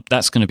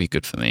 that's going to be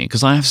good for me,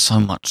 because I have so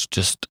much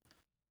just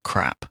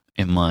crap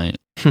in my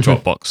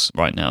Dropbox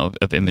right now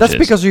of images. That's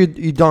because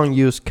you don't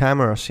use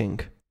Camera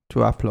Sync to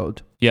upload.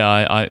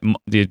 Yeah,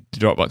 the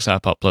Dropbox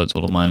app uploads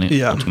all of mine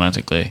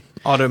automatically.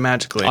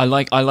 Automatically. I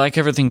like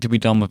everything to be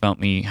done without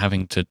me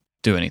having to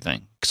do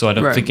anything. so I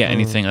don't Right. forget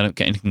anything. I don't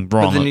get anything But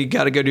wrong. then you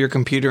got to go to your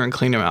computer and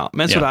clean them out.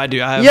 That's what I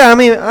do. I have, Yeah,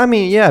 I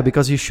mean, yeah,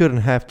 because you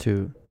shouldn't have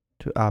to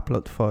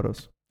upload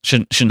photos.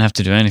 Shouldn't have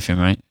to do anything,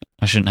 right?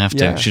 I shouldn't have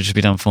to. Yeah. It should just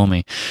be done for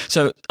me.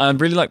 So I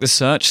really like the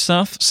search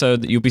stuff. So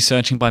that you'll be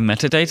searching by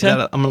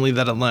metadata. I'm going to leave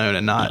that alone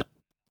and not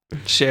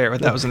share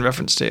what that was in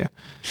reference to.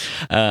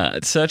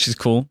 Search is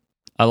cool.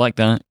 I like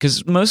that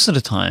because most of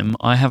the time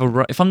I have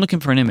if I'm looking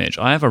for an image,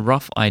 I have a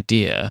rough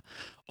idea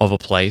of a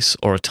place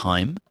or a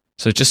time.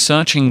 So just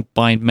searching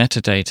by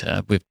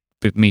metadata with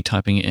me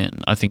typing it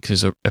in, I think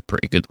is a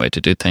pretty good way to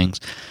do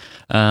things.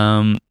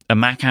 A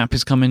Mac app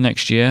is coming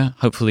next year.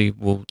 Hopefully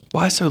we'll...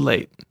 Why so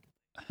late?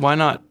 Why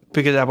not?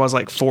 Because Apple has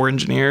like 4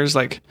 engineers.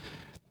 Like,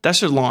 that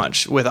should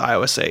launch with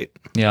iOS 8.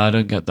 Yeah, I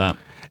don't get that.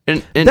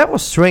 And That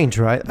was strange,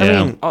 right? Yeah.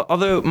 I mean,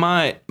 although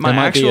my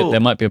there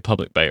might be a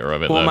public beta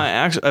of it, well,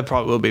 though. it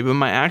probably will be, but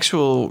my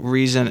actual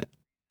reason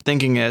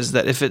thinking is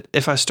that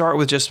if I start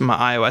with just my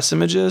iOS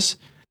images,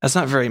 that's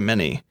not very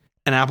many,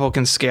 and Apple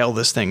can scale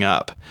this thing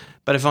up.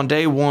 But if on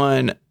day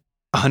one,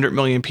 100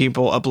 million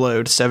people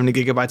upload 70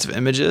 gigabytes of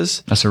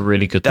images, That's a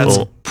really good that's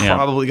thought. Yeah.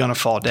 probably going to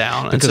fall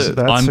down. And Because so,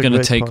 That's I'm a going to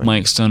great take point. my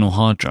external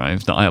hard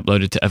drive that I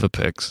uploaded to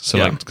Everpix, so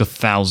Yeah. like the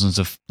thousands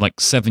of, like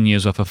 7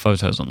 years worth of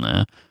photos on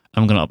there,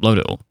 I'm going to upload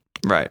it all.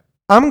 right.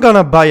 I'm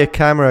gonna buy a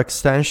camera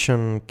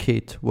extension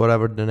kit,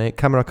 whatever the name,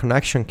 camera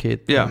connection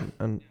kit. Yeah.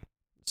 and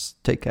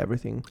take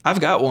everything. I've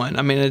got one.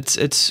 I mean,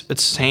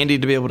 it's handy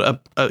to be able to,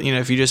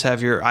 if you just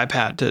have your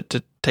iPad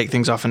to take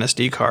things off an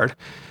SD card.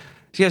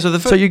 Yeah. So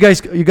So you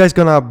guys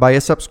gonna buy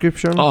a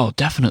subscription? Oh,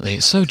 definitely.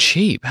 It's so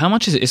cheap. How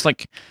much is it? It's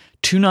like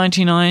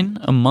 $2.99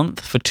 a month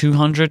for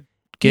 200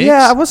 gigs?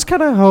 Yeah, I was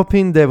kind of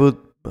hoping they would,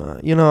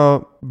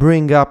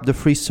 bring up the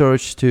free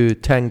search to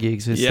 10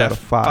 gigs instead of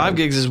 5. 5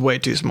 gigs is way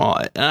too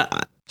small.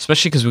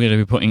 Especially because we're going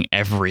to be putting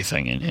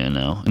everything in here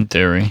now, in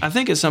theory. I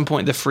think at some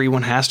point the free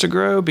one has to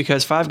grow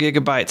because 5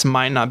 gigabytes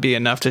might not be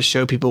enough to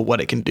show people what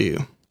it can do.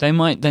 They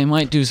might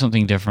do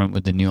something different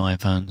with the new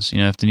iPhones.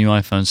 If the new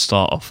iPhones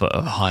start off at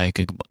a higher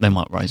gigabyte, they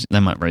might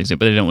raise it,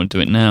 but they don't want to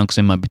do it now because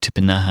they might be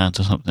tipping their hat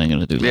or something they're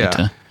going to do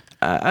later.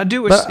 I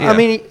do wish. But Yeah.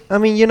 I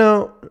mean,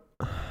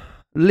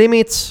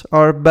 limits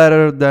are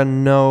better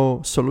than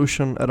no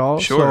solution at all.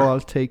 Sure. So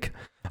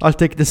I'll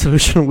take the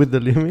solution with the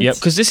limits. Yeah,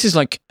 because this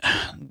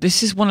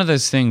is one of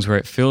those things where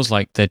it feels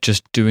like they're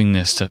just doing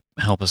this to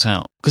help us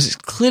out. Because it's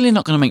clearly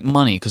not going to make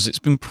money because it's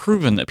been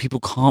proven that people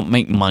can't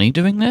make money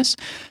doing this,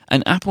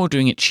 and Apple are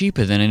doing it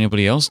cheaper than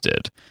anybody else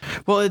did.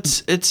 Well,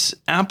 it's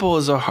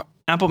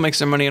Apple makes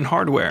their money in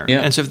hardware, Yeah.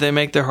 and so if they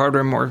make their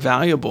hardware more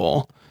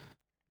valuable,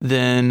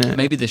 then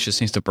Maybe this just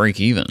needs to break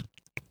even.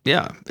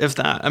 yeah, if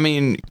that. I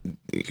mean,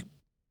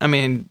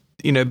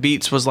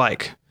 Beats was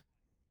like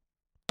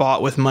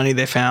bought with money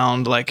they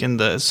found like in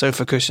the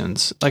sofa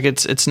cushions. Like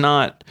it's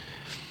not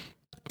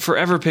for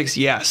Everpix.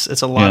 Yes,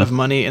 it's a lot Yeah. of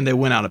money, and they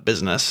went out of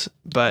business.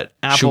 But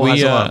Apple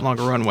has a lot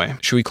longer runway.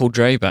 Should we call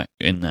Dre back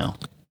in now?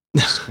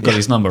 I've got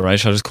his number, right?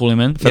 Should I just call him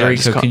in? Federico,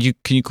 just call-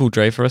 can you call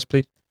Dre for us,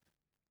 please?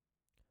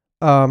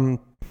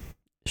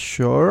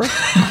 Sure.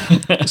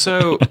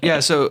 So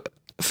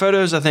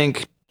photos, I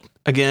think,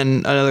 again,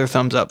 another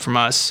thumbs up from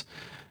us.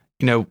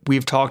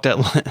 We've talked at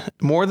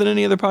more than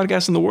any other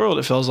podcast in the world,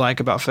 it feels like,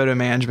 about photo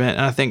management.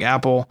 And I think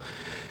Apple,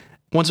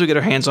 once we get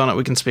our hands on it,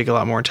 we can speak a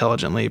lot more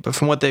intelligently. But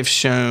from what they've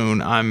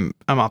shown, I'm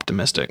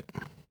optimistic.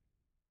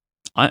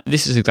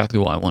 This is exactly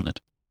what I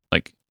wanted.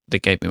 Like, they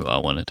gave me what I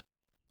wanted.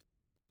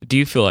 Do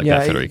you feel like Yeah,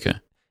 that, Federico?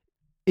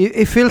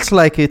 It feels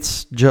like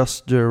it's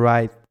just the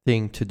right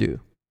thing to do.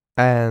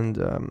 And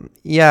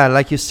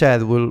like you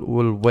said,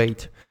 we'll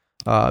wait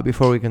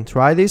before we can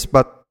try this.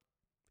 But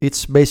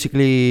it's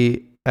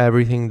basically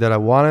everything that I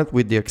wanted,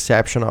 with the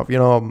exception of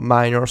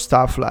minor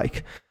stuff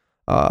like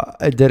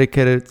a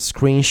dedicated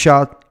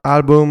screenshot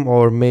album,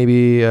 or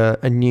maybe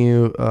a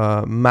new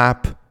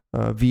map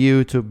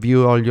view to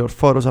view all your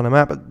photos on a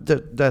map.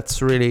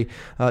 That's really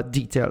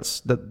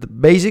details. The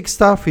basic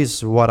stuff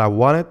is what I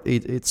wanted.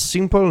 It's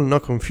simple, no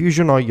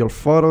confusion, all your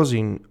photos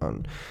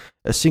on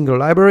a single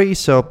library.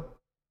 So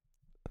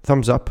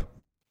thumbs up.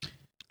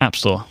 App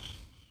Store.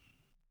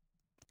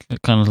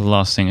 Kind of the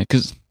last thing,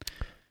 because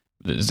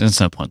there's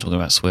no point talking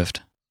about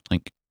Swift.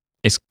 Like,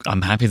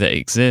 I'm happy that it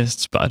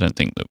exists, but I don't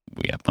think that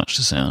we have much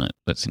to say on it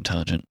that's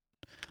intelligent.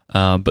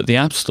 But the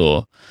App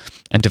Store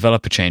and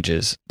developer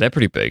changes, they're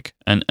pretty big.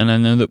 And I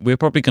know that we're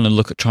probably going to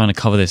look at trying to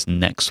cover this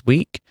next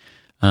week.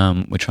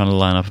 We're trying to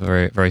line up a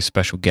very, very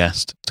special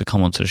guest to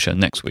come onto the show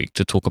next week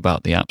to talk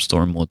about the App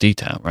Store in more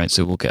detail, right?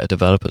 So we'll get a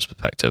developer's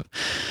perspective.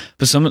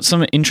 But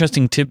some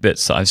interesting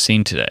tidbits that I've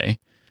seen today,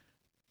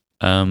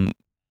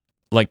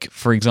 like,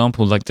 for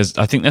example, like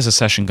I think there's a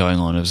session going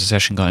on. There was a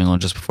session going on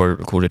just before we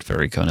recorded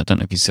Federico, and I don't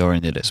know if you saw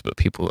any of this, but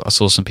I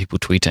saw some people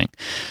tweeting.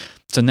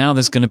 So now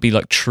there's going to be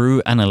like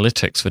true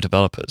analytics for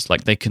developers.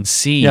 Like, they can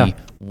see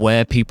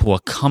where people are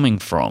coming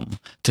from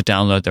to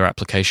download their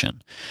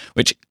application,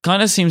 which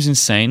kind of seems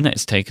insane that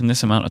it's taken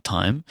this amount of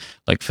time,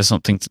 like, for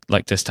something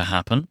like this to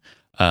happen.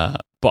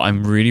 But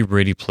I'm really,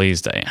 really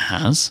pleased that it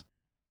has,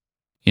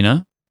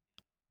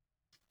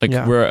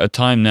 Like we're at a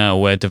time now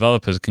where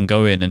developers can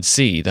go in and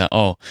see that,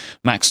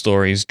 Mac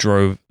Stories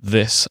drove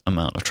this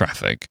amount of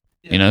traffic.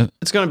 You know,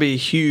 it's going to be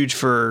huge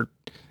for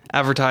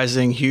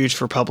advertising, huge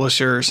for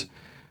publishers,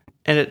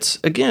 and it's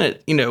again,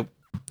 they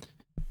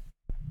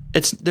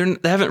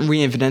haven't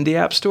reinvented the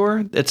App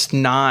Store. It's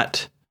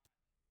not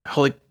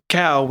holy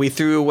cow, we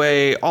threw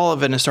away all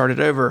of it and started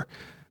over.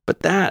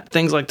 But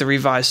things like the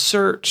revised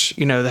search,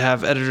 they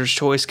have editor's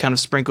choice kind of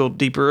sprinkled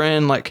deeper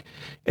in, like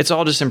it's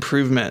all just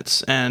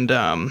improvements. And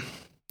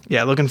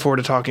looking forward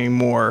to talking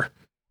more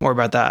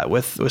about that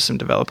with some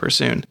developers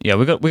soon. Yeah,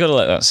 we got to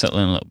let that settle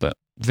in a little bit.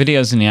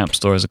 Videos in the App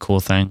Store is a cool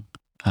thing.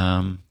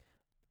 I'm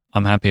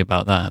happy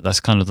about that. That's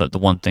kind of like the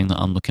one thing that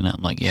I'm looking at.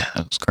 I'm like, yeah,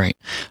 that was great.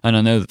 And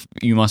I know that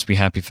you must be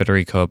happy,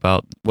 Federico,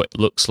 about what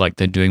looks like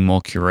they're doing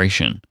more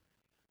curation.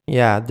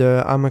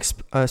 Yeah, I'm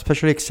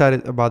especially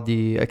excited about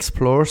the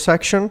Explore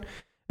section,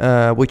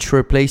 which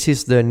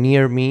replaces the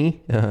Near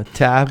Me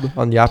tab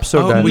on the App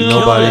Store.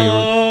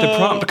 The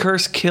prompt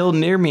curse killed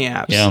Near Me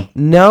apps. Yeah.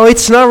 No,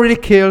 it's not really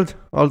killed.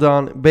 Hold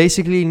on.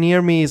 Basically,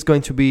 Near Me is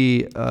going to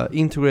be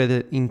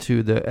integrated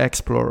into the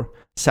Explore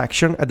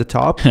section at the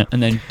top.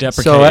 And then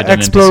deprecated. So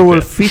Explore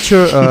will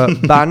feature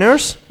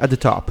banners at the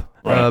top.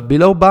 Right.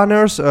 Below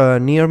banners,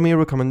 Near Me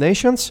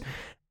recommendations.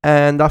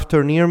 And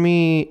after Near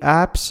Me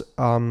apps,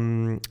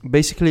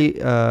 basically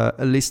a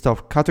list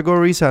of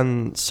categories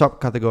and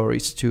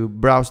subcategories to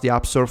browse the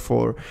App Store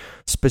for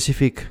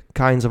specific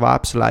kinds of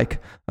apps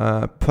like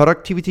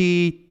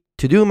productivity,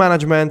 to-do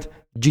management,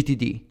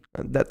 GTD.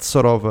 That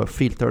sort of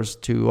filters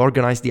to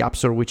organize the App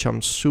Store, which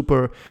I'm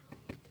super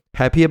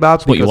happy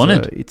about. It's what you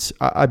wanted.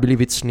 I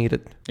believe it's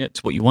needed. Yeah,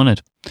 it's what you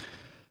wanted.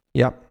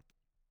 Yeah.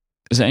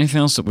 Is there anything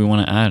else that we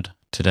want to add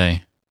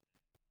today?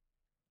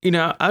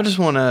 I just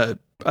want to...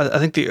 I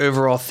think the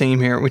overall theme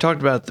here, we talked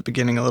about at the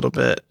beginning a little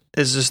bit,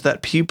 is just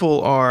that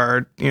people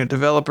are,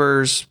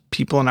 developers,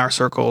 people in our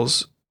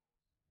circles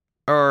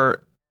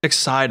are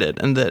excited,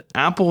 and that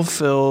Apple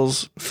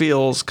feels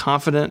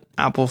confident.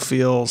 Apple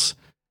feels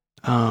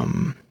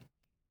like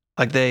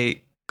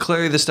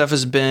clearly this stuff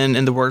has been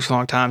in the works for a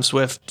long time.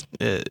 Swift,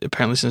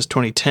 apparently since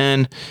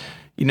 2010,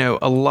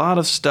 a lot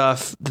of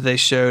stuff that they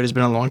showed has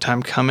been a long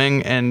time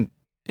coming. And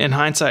in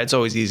hindsight, it's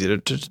always easy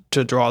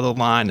to draw the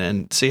line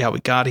and see how we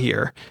got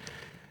here.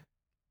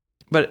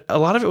 But a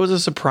lot of it was a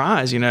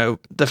surprise,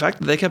 the fact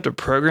that they kept a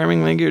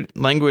programming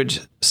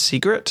language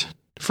secret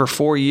for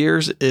 4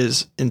 years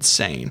is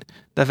insane.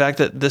 The fact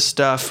that this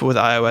stuff with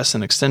iOS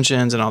and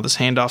extensions and all this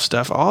handoff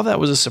stuff, all that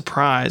was a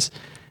surprise.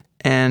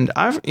 And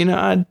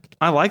I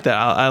like that.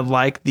 I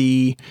like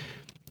the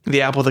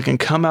Apple that can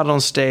come out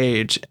on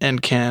stage and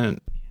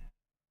can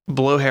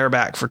blow hair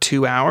back for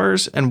 2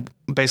 hours and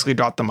basically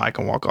drop the mic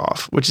and walk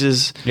off, which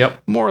is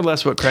more or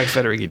less what Craig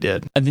Federighi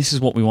did. And this is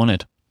what we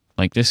wanted.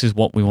 Like, this is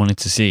what we wanted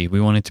to see.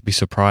 We wanted to be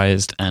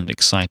surprised and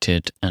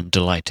excited and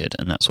delighted,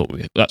 and that's what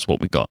we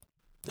got.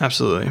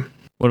 Absolutely.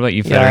 What about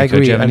you, Federico? Yeah, I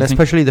agree, and anything?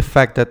 Especially the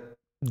fact that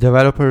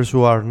developers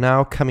who are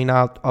now coming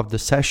out of the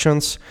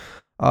sessions,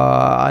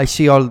 I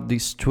see all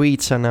these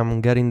tweets and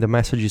I'm getting the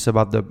messages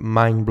about the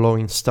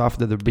mind-blowing stuff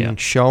that are being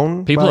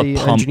shown People by are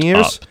pumped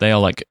engineers. Up. They are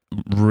like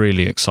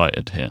really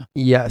excited here.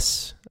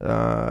 Yes.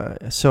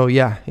 It's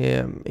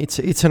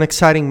an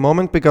exciting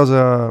moment because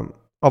of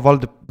all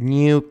the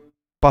new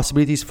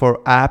possibilities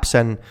for apps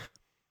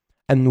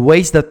and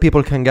ways that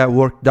people can get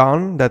work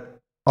done that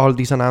all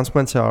these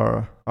announcements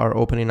are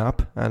opening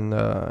up. And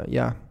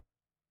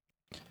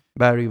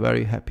very,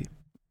 very happy.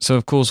 So,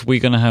 of course, we're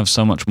going to have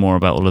so much more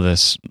about all of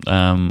this.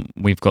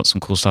 We've got some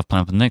cool stuff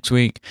planned for next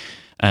week,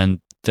 and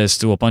there's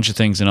still a bunch of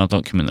things in our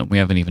document that we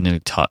haven't even really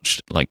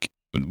touched. Like,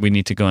 we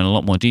need to go in a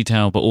lot more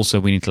detail, but also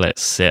we need to let it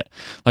sit.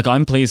 Like,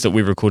 I'm pleased that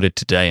we recorded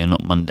today and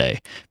not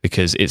Monday,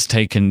 because it's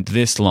taken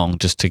this long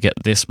just to get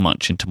this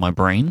much into my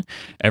brain.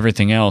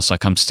 Everything else,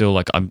 like, I'm still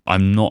like,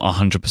 I'm not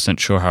 100%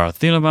 sure how I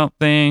feel about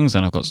things,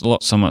 and I've got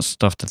so much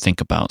stuff to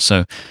think about.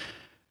 So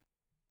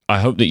I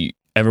hope that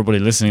everybody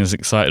listening is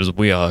excited as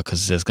we are,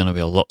 because there's going to be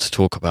a lot to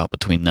talk about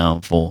between now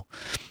and fall.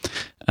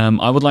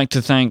 I would like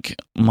to thank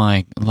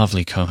my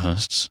lovely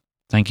co-hosts.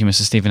 Thank you,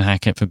 Mr. Stephen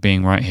Hackett, for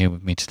being right here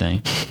with me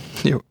today.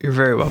 You're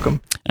very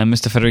welcome. And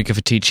Mr. Federico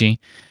Fetici,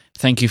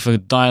 thank you for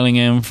dialing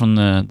in from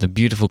the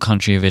beautiful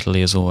country of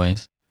Italy, as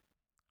always.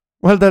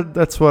 Well,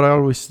 that's what I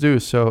always do,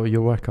 so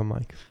you're welcome,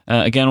 Mike.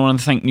 Again, I want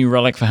to thank New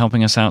Relic for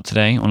helping us out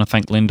today. I want to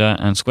thank Linda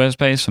and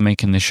Squarespace for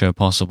making this show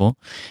possible.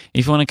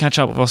 If you want to catch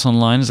up with us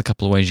online, there's a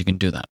couple of ways you can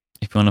do that.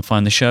 If you want to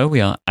find the show, we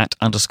are at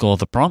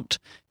 @_theprompt,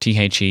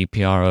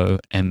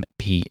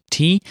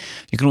 THEPROMPT.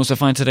 You can also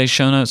find today's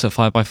show notes at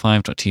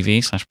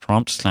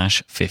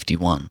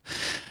 5by5.tv/prompt/51.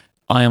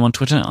 I am on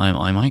Twitter. I am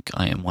iMyke.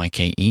 I am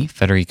YKE.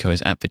 Federico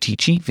is at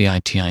Vitici,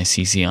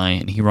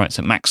 VITICCI, and he writes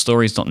at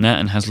macstories.net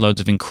and has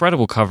loads of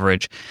incredible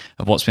coverage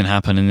of what's been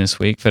happening this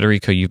week.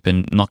 Federico, you've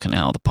been knocking it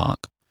out of the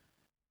park.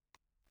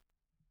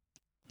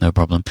 No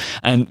problem.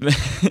 And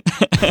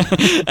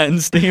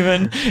and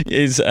Stephen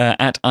is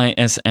at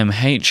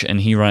ISMH, and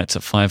he writes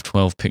at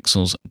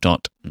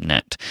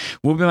 512pixels.net.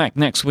 We'll be back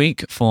next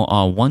week for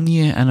our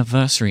 1-year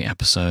anniversary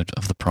episode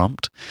of The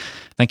Prompt.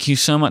 Thank you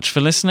so much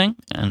for listening,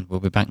 and we'll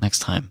be back next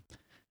time.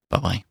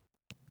 Bye-bye.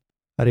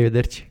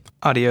 Arrivederci.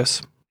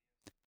 Adios.